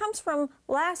amount, but it comes from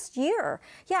last year.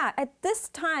 Yeah, at this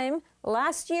time,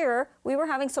 last year, we were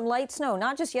having some light snow,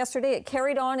 not just yesterday, it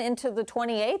carried on into the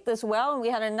 28th as well, and we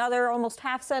had another almost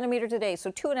 ½ centimeter today,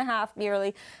 so 2.5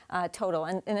 nearly total.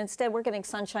 And instead, we're getting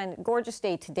sunshine, gorgeous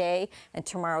day today, and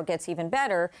tomorrow gets even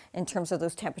better in terms of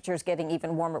those temperatures getting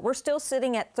even warmer. We're still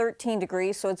sitting at 13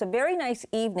 degrees, so it's a very nice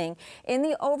evening. In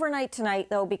the overnight tonight,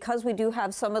 though, because we do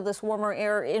have some of this warmer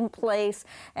air in place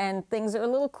and things are a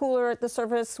little cooler at the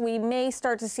surface, we may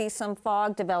start to see some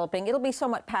fog developing. It'll be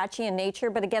somewhat patchy in nature,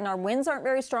 but again, our winds aren't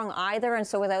very strong either, and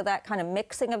so without that kind of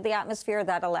mixing of the atmosphere,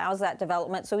 that allows that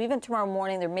development. So even tomorrow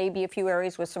morning, there may be a few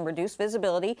areas with some reduced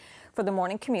visibility for the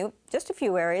morning commute, just a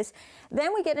few areas.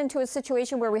 Then we get into a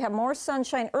situation where we have more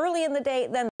sunshine early in the day,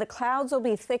 then the clouds will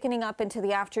be thickening up into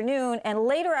the afternoon, and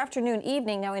later afternoon,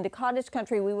 evening, now into cottage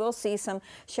country, we will see some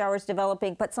showers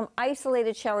developing, but some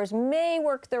isolated showers may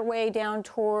work their way down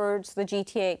towards the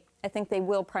GTA. I think they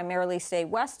will primarily stay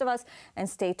west of us and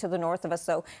stay to the north of us.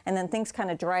 So, and then things kind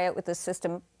of dry out with the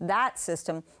system, that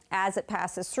system, as it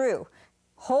passes through.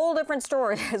 Whole different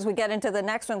story as we get into the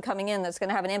next one coming in that's going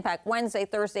to have an impact Wednesday,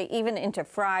 Thursday, even into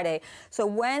Friday. So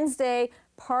Wednesday,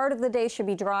 part of the day should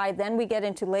be dry. Then we get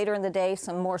into later in the day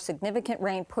some more significant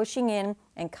rain pushing in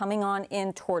and coming on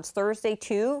in towards Thursday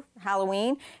too,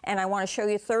 Halloween. And I want to show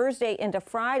you Thursday into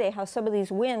Friday how some of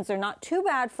these winds are not too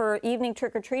bad for evening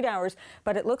trick-or-treat hours,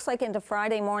 but it looks like into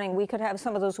Friday morning we could have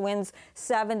some of those winds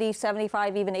 70,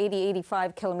 75, even 80,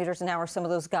 85 kilometers an hour, some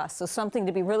of those gusts. So something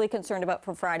to be really concerned about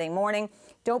for Friday morning.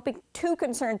 Don't be too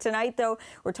concerned tonight though.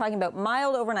 We're talking about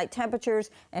mild overnight temperatures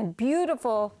and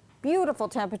beautiful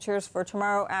temperatures for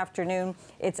tomorrow afternoon.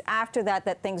 It's after that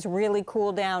that things really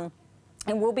cool down.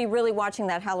 And we'll be really watching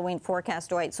that Halloween forecast,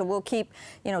 Dwight. So we'll keep,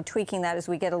 you know, tweaking that as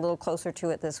we get a little closer to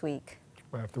it this week.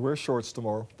 I have to wear shorts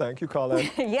tomorrow. Thank you,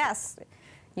 Colette. Yes,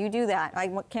 you do that. I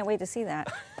can't wait to see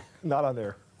that. Not on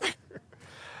there.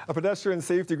 A pedestrian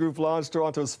safety group launched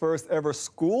Toronto's first ever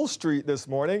school street this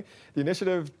morning. The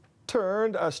initiative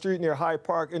turned a street near High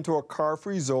Park into a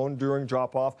car-free zone during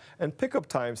drop-off and pickup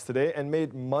times today and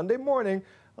made Monday morning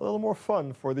a little more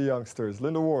fun for the youngsters.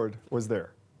 Linda Ward was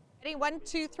there. Ready? 1,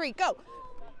 2, 3, go.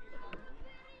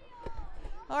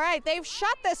 All right, they've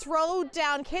shut this road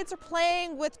down. Kids are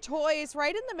playing with toys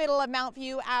right in the middle of Mount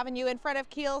View Avenue in front of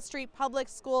Keele Street Public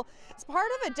School. It's part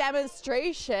of a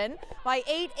demonstration by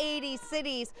 880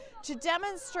 Cities to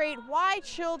demonstrate why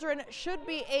children should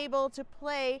be able to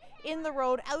play in the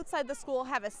road outside the school,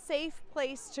 have a safe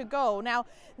place to go. Now,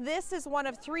 this is one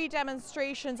of 3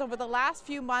 demonstrations over the last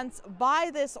few months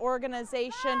by this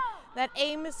organization that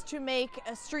aims to make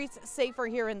streets safer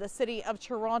here in the city of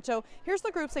Toronto. Here's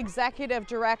the group's executive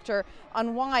director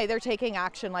on why they're taking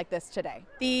action like this today.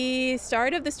 The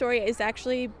start of the story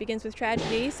begins with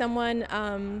tragedy. Someone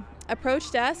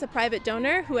approached us, a private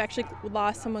donor who actually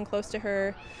lost someone close to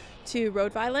her to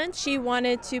road violence. She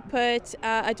wanted to put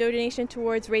a donation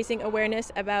towards raising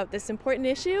awareness about this important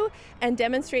issue and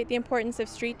demonstrate the importance of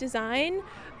street design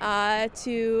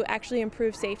to actually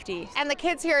improve safety. And the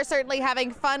kids here are certainly having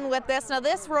fun with this. Now,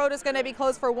 this road is going to be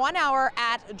closed for 1 hour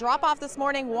at drop-off this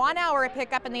morning, 1 hour at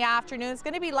pickup in the afternoon. It's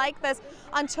going to be like this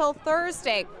until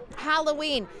Thursday,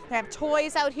 Halloween. They have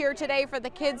toys out here today for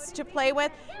the kids to play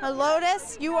with. Now,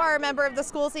 Lotus, you are a member of the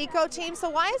school's eco team,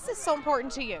 so why is this so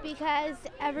important to you? Because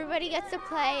everybody gets to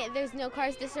play, there's no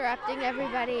cars disrupting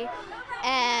everybody,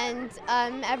 and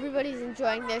everybody's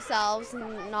enjoying themselves,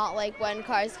 not like when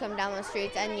cars come down the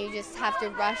streets and you just have to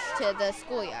rush to the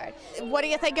schoolyard. What do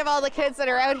you think of all the kids that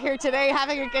are out here today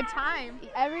having a good time?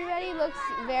 Everybody looks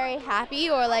very happy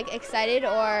or like excited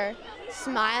or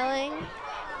smiling.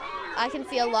 I can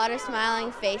see a lot of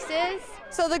smiling faces.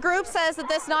 So the group says that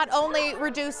this not only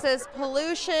reduces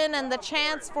pollution and the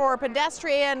chance for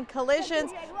pedestrian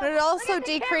collisions, but it also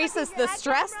decreases the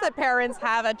stress that parents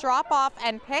have at drop-off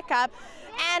and pickup,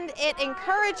 and it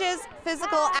encourages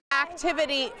physical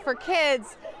activity for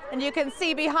kids. And you can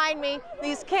see behind me,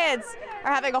 these kids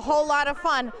are having a whole lot of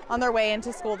fun on their way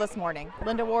into school this morning.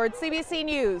 Linda Ward, CBC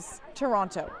News,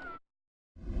 Toronto.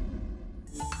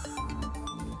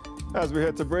 As we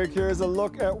head to break, here's a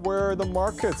look at where the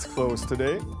markets closed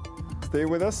today. Stay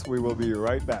with us. We will be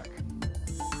right back.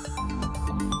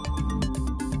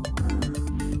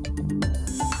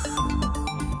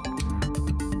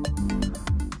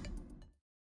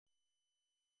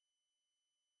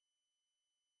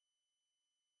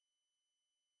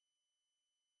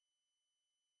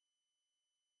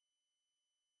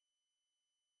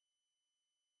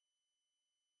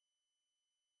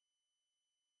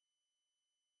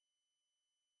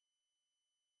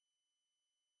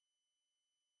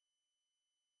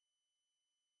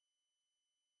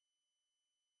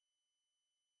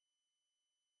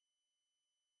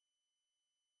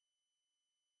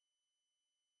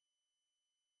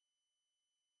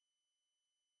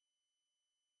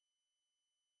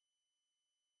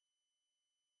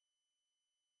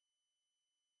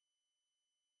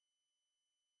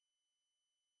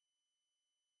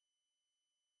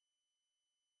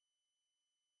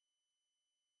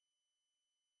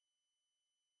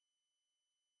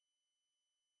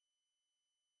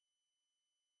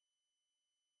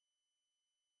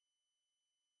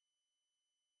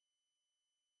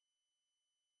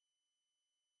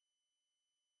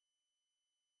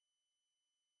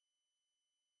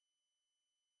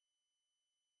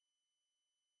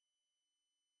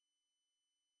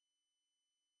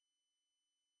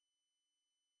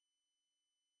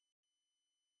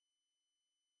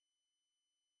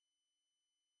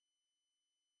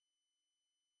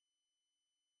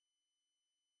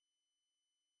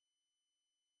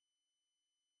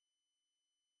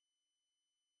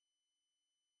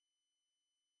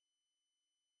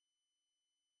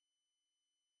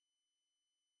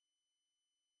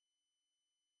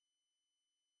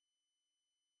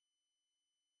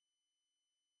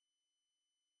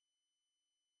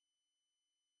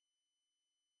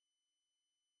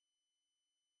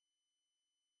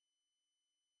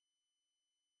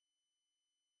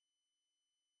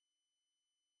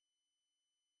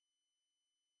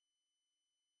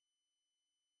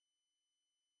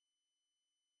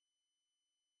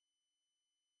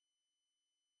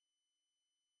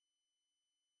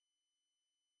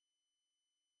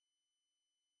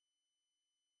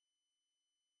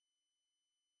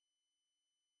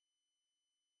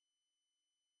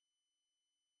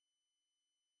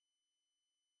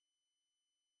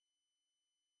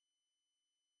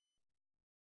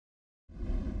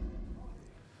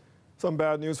 Some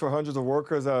bad news for hundreds of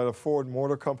workers at a Ford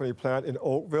Motor Company plant in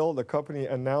Oakville. The company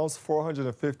announced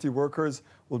 450 workers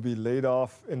will be laid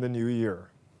off in the new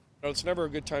year. It's never a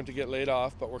good time to get laid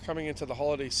off, but we're coming into the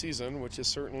holiday season, which is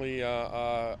certainly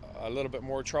a little bit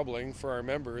more troubling for our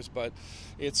members, but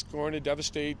it's going to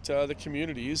devastate the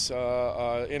communities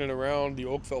in and around the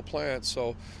Oakville plant,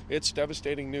 so it's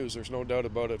devastating news. There's no doubt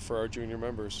about it for our junior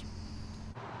members.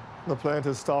 The plant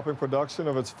is stopping production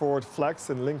of its Ford Flex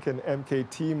and Lincoln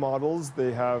MKT models.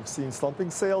 They have seen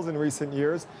slumping sales in recent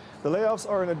years. The layoffs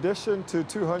are in addition to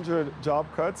 200 job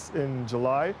cuts in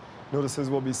July.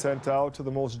 Notices will be sent out to the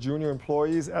most junior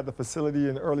employees at the facility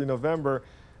in early November.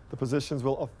 The positions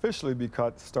will officially be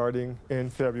cut starting in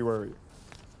February.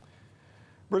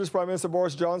 British Prime Minister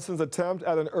Boris Johnson's attempt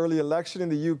at an early election in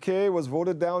the UK was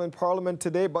voted down in Parliament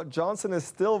today, but Johnson is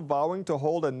still vowing to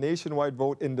hold a nationwide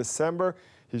vote in December.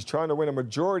 He's trying to win a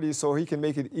majority so he can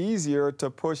make it easier to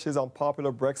push his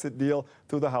unpopular Brexit deal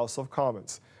through the House of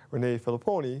Commons. Renee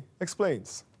Filipponi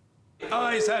explains.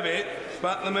 Ayes have it,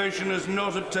 but the motion has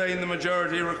not obtained the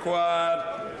majority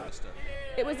required.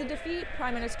 It was a defeat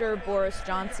Prime Minister Boris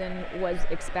Johnson was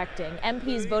expecting.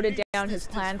 MPs voted down his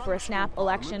plan for a snap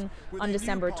election on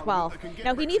December 12th.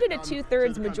 Now, he needed a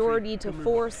two-thirds majority to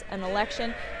force an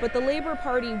election, but the Labour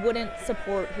Party wouldn't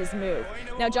support his move.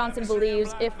 Now, Johnson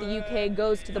believes if the UK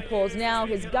goes to the polls now,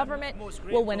 his government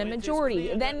will win a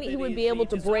majority. Then he would be able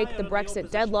to break the Brexit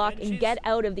deadlock and get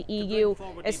out of the EU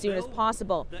as soon as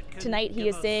possible. Tonight, he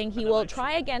is saying he will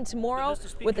try again tomorrow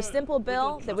with a simple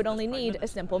bill that would only need a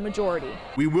simple majority.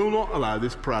 We will not allow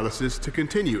this paralysis to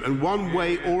continue, and one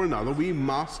way or another we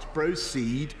must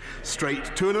proceed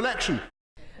straight to an election.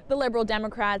 The Liberal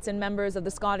Democrats and members of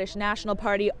the Scottish National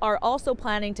Party are also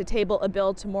planning to table a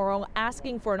bill tomorrow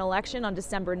asking for an election on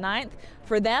December 9th.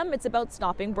 For them, it's about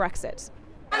stopping Brexit.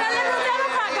 And a Liberal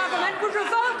Democrat government would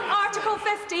revoke Article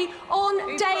 50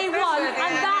 on day one, and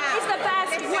that is the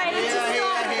best way to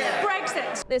stop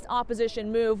Brexit. This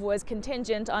opposition move was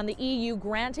contingent on the EU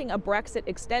granting a Brexit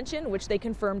extension, which they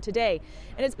confirmed today.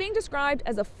 And it's being described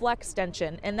as a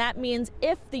flextension, and that means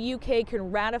if the UK can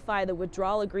ratify the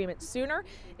withdrawal agreement sooner,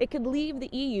 it could leave the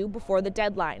EU before the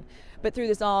deadline. But through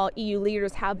this all, EU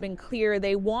leaders have been clear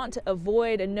they want to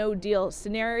avoid a no-deal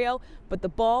scenario, but the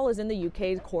ball is in the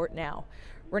UK's court now.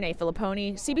 Renee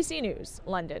Filipponi, CBC News,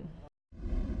 London.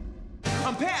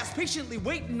 I'm past patiently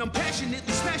waiting, I'm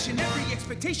passionately smashing every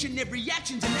expectation, every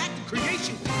action's an act of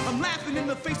creation. I'm laughing in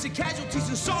the face of casualties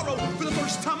and sorrow. For the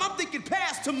first time, I'm thinking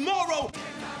past tomorrow.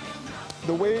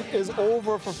 The wait is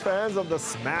over for fans of the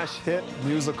smash hit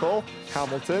musical,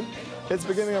 Hamilton. It's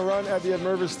beginning a run at the Ed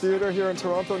Mervish Theatre here in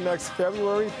Toronto next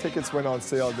February. Tickets went on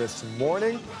sale this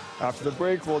morning. After the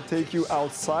break, we'll take you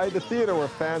outside the theatre where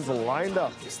fans are lined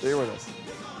up. Stay with us.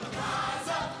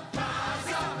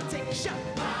 Take a shot.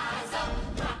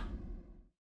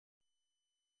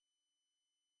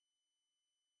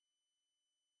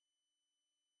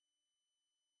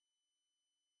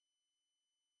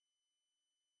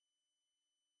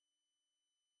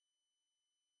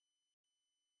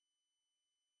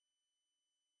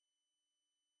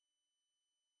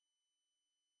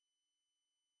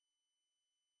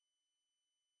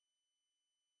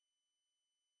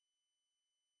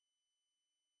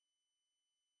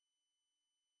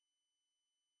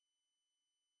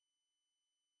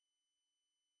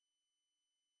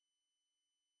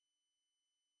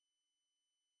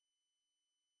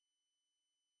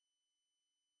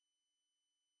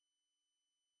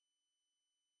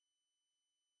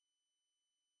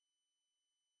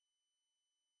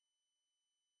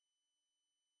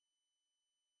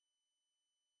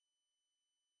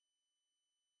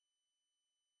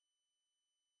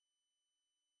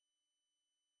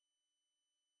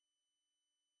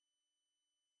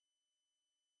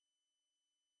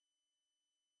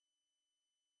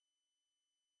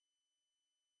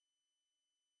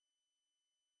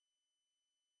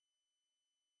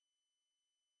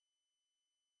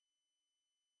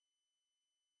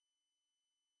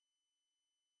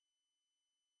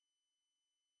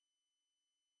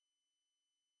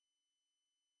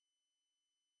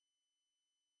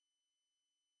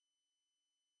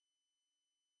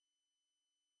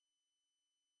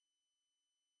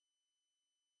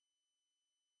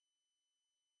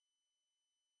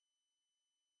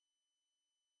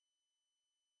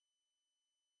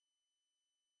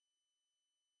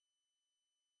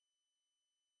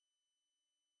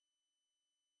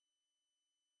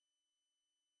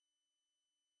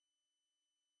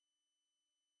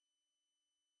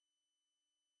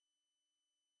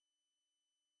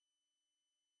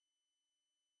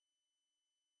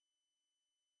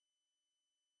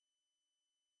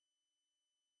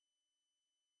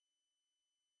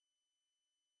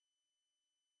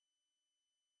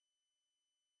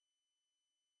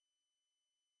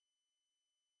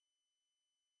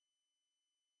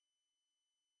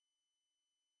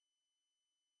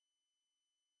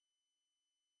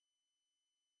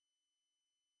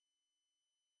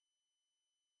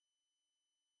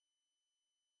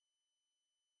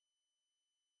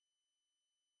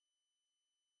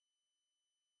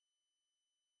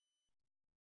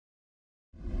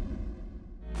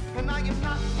 am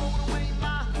not throwing away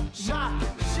my shot.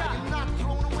 I am not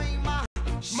throwing away my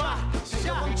shot.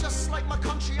 Yo, I'm just like my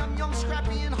country. I'm young,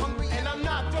 scrappy, and hungry, and I'm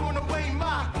not throwing away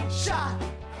my shot.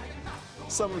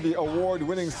 Some of the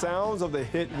award-winning sounds of the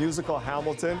hit musical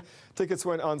Hamilton. Tickets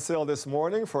went on sale this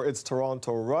morning for its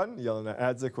Toronto run. Yelena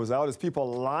Adzik was out as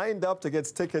people lined up to get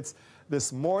tickets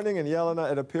this morning. And Yelena,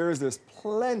 it appears there's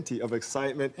plenty of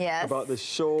excitement about the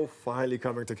show finally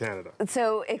coming to Canada.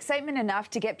 So excitement enough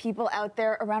to get people out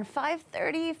there around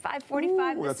 5:30,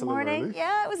 5:45 this morning.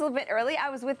 Yeah, it was a little bit early. I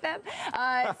was with them.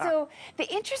 So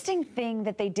the interesting thing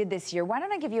that they did this year, why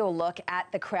don't I give you a look at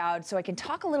the crowd so I can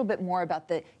talk a little bit more about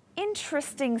the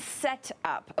interesting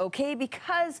setup, okay?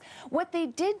 Because what they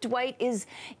did, Dwight, is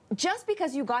just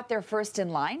because you got there first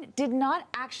in line did not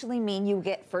actually mean you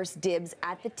get first dibs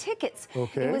at the tickets.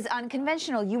 Okay. It was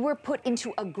unconventional. You were put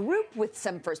into a group with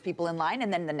some first people in line,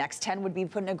 and then the next 10 would be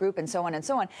put in a group, and so on and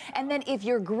so on. And then if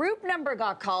your group number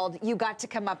got called, you got to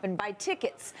come up and buy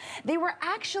tickets. They were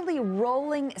actually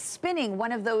spinning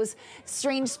one of those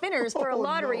strange spinners for a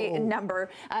lottery number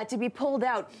to be pulled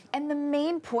out. And the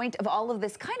main point of all of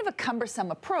this kind of a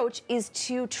cumbersome approach is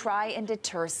to try and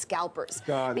deter scalpers.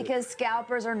 Because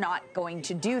scalpers are not going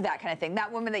to do that kind of thing.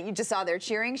 That woman that you just saw there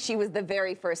cheering, she was the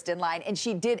very first in line, and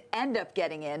she did end up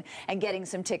getting in and getting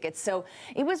some tickets. So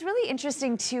it was really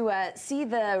interesting to see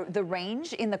the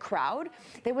range in the crowd.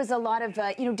 There was a lot of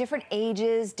different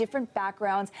ages, different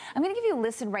backgrounds. I'm going to give you a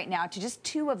listen right now to just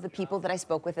two of the people that I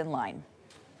spoke with in line.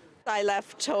 I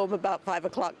left home about 5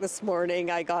 o'clock this morning.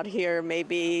 I got here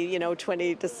maybe,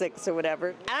 20 to 6 or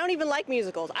whatever. I don't even like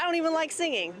musicals. I don't even like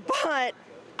singing, but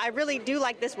I really do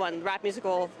like this one, rap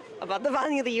musical about the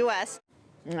founding of the U.S.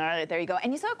 All right, there you go.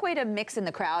 And you saw quite a mix in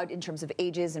the crowd in terms of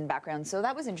ages and backgrounds, so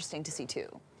that was interesting to see too.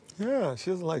 Yeah, she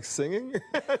doesn't like singing.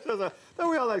 No,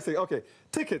 we all like singing. Okay,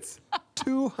 tickets,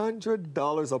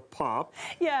 $200 a pop.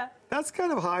 Yeah. That's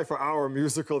kind of high for our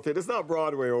musical theater. It's not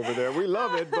Broadway over there. We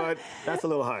love it, but that's a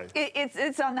little high.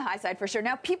 It's on the high side for sure.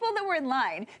 Now, people that were in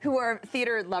line who are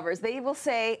theater lovers, they will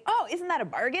say, oh, isn't that a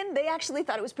bargain? They actually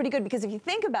thought it was pretty good because if you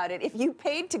think about it, if you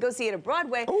paid to go see it at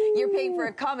Broadway, you're paying for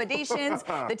accommodations,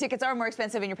 the tickets are more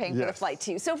expensive, and you're paying for the flight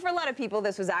too. So for a lot of people,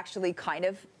 this was actually kind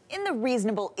of in the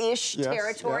reasonable-ish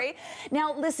territory.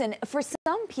 Now, listen, for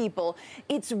some people,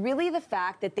 it's really the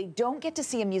fact that they don't get to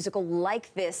see a musical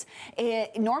like this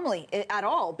normally at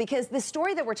all, because the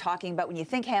story that we're talking about, when you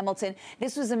think Hamilton,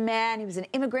 this was a man who was an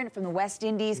immigrant from the West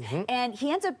Indies, and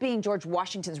he ends up being George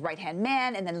Washington's right-hand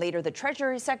man, and then later the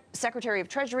Secretary of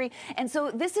Treasury. And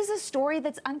so this is a story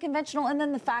that's unconventional, and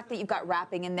then the fact that you've got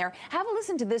rapping in there. Have a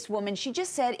listen to this woman. She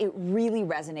just said it really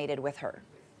resonated with her.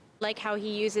 Like how he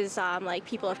uses like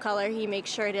people of color, he makes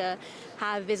sure to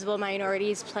have visible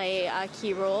minorities play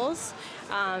key roles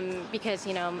because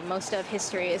most of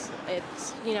history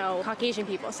it's Caucasian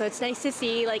people. So it's nice to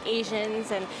see like Asians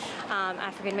and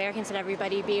African Americans and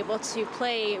everybody be able to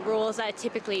play roles that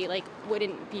typically like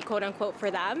wouldn't be quote unquote for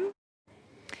them.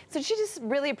 So she just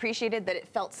really appreciated that it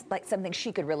felt like something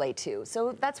she could relate to.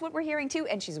 So that's what we're hearing too,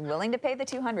 and she's willing to pay the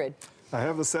 $200. I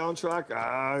have the soundtrack.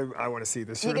 I want to see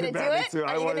this. You gonna do it? Too.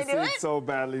 I want to see it so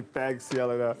badly. Thanks,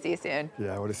 Yelena. See you soon.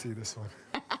 Yeah, I want to see this one.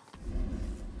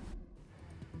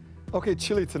 Okay,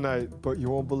 chilly tonight, but you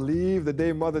won't believe the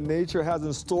day Mother Nature has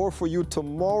in store for you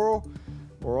tomorrow.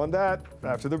 More on that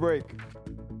after the break.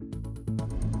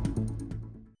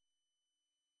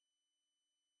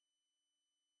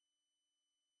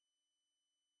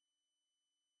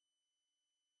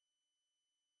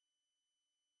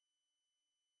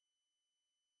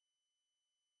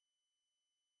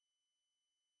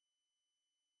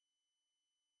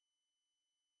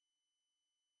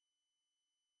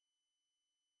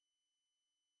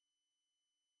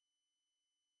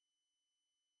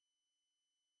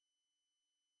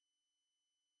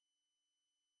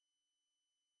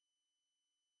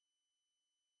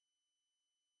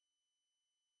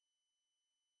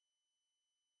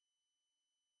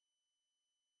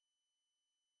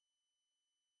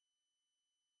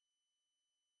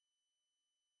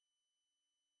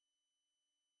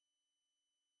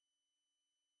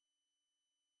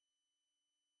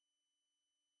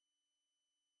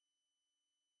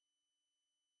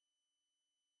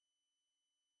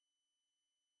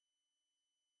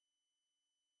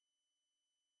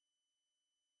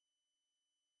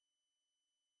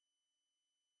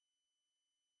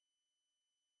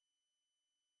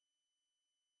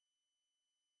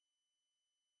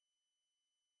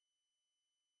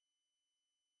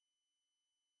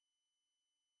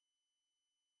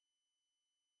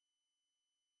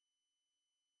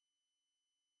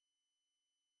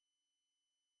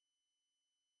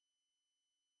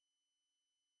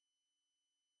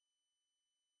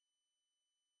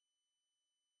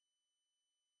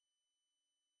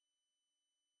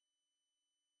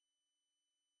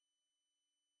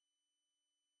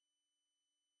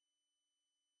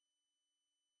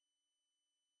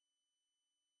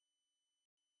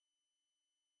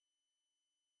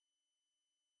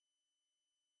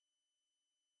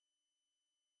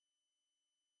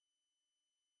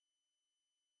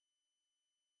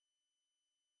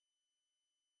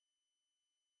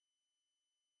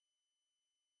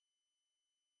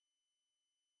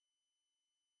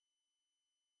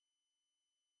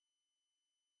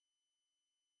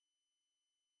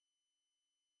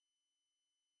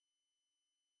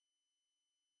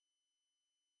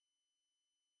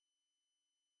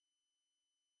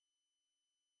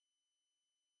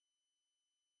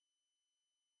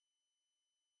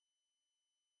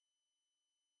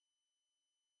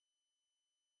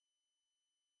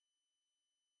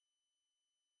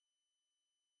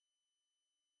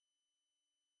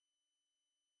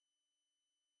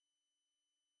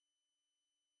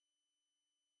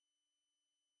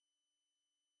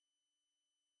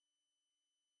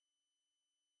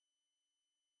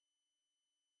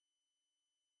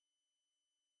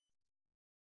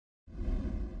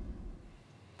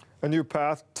 A new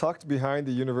path tucked behind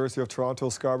the University of Toronto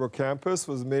Scarborough campus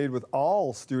was made with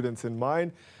all students in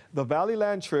mind. The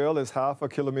Valleyland Trail is half a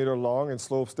kilometer long and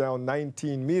slopes down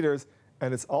 19 meters,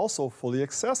 and it's also fully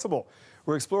accessible.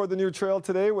 We explored the new trail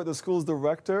today with the school's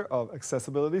Director of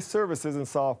Accessibility Services and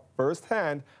saw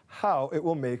firsthand how it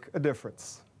will make a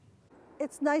difference.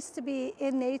 It's nice to be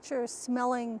in nature,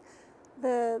 smelling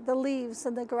the leaves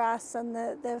and the grass and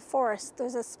the forest.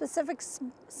 There's a specific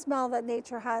smell that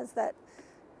nature has that,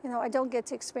 you know, I don't get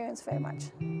to experience very much.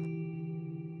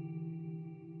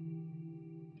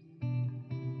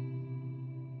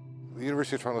 The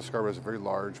University of Toronto Scarborough is a very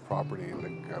large property.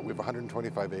 We have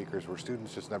 125 acres where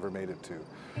students just never made it to.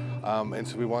 And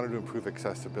so we wanted to improve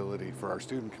accessibility for our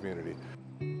student community.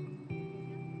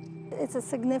 It's a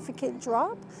significant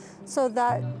drop, so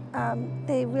that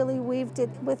they really weaved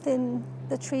it within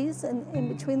the trees and in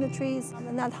between the trees,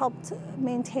 and that helped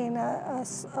maintain a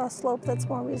slope that's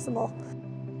more reasonable.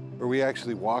 Where we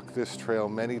actually walked this trail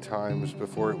many times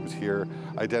before it was here,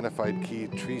 identified key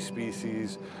tree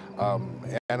species,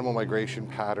 animal migration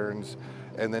patterns,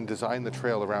 and then designed the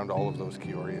trail around all of those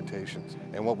key orientations.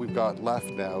 And what we've got left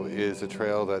now is a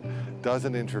trail that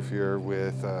doesn't interfere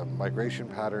with migration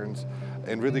patterns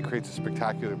and really creates a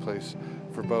spectacular place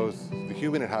for both the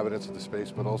human inhabitants of the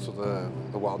space, but also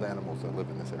the wild animals that live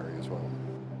in this area as well.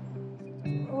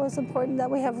 It was important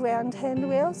that we have round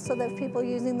handrails so that people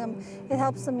using them, it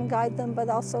helps them guide them, but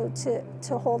also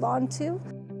to hold on to.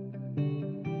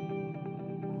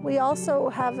 We also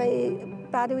have a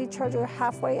battery charger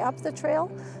halfway up the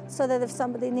trail so that if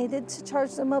somebody needed to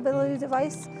charge their mobility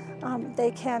device,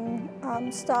 they can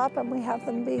stop and we have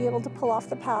them be able to pull off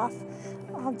the path.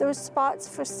 There's spots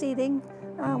for seating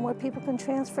where people can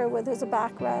transfer where there's a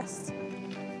backrest.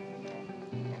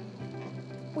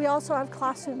 We also have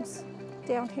classrooms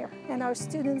down here, and our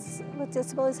students with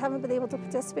disabilities haven't been able to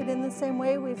participate in the same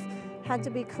way. We've had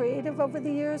to be creative over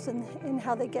the years in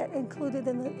how they get included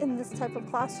in this type of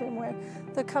classroom where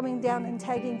they're coming down and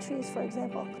tagging trees, for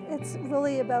example. It's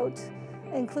really about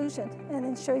inclusion and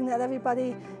ensuring that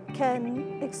everybody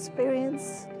can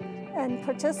experience and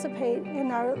participate in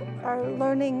our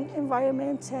learning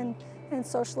environment and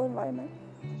social environment.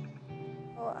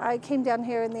 I came down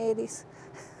here in the 80s.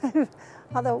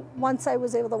 Although once I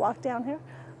was able to walk down here.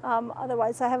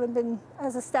 Otherwise, I haven't been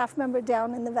as a staff member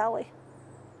down in the valley.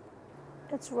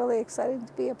 It's really exciting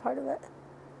to be a part of it,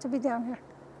 to be down here.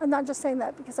 I'm not just saying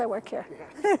that because I work here.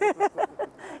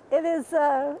 It is,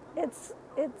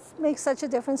 it makes such a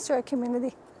difference to our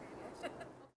community.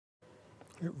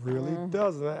 It really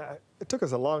does. It took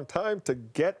us a long time to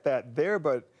get that there,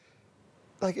 but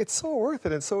like it's so worth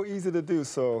it and so easy to do.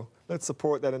 So let's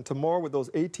support that. And tomorrow with those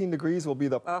 18 degrees will be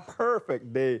the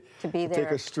perfect day to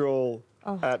take a stroll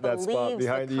at that spot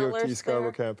behind the U of T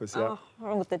Scarborough campus. Yeah.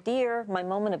 Oh, with the deer, my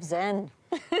moment of zen.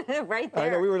 Right there. I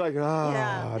know, we were like,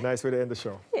 nice way to end the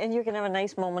show. And you can have a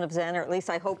nice moment of zen, or at least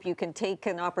I hope you can take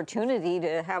an opportunity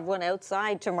to have one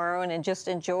outside tomorrow and just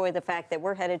enjoy the fact that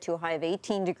we're headed to a high of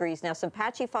 18 degrees. Now, some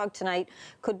patchy fog tonight,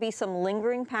 could be some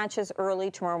lingering patches early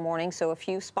tomorrow morning, so a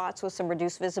few spots with some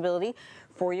reduced visibility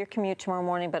for your commute tomorrow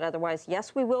morning, but otherwise,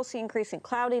 yes, we will see increasing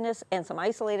cloudiness and some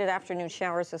isolated afternoon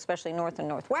showers, especially north and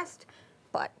northwest,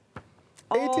 but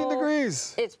 18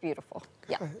 degrees. It's beautiful.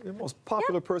 Yeah. Your most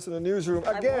popular person in the newsroom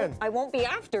again. I won't be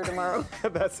after tomorrow.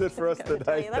 That's it for us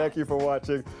tonight. Thank you for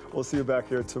watching. We'll see you back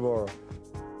here tomorrow.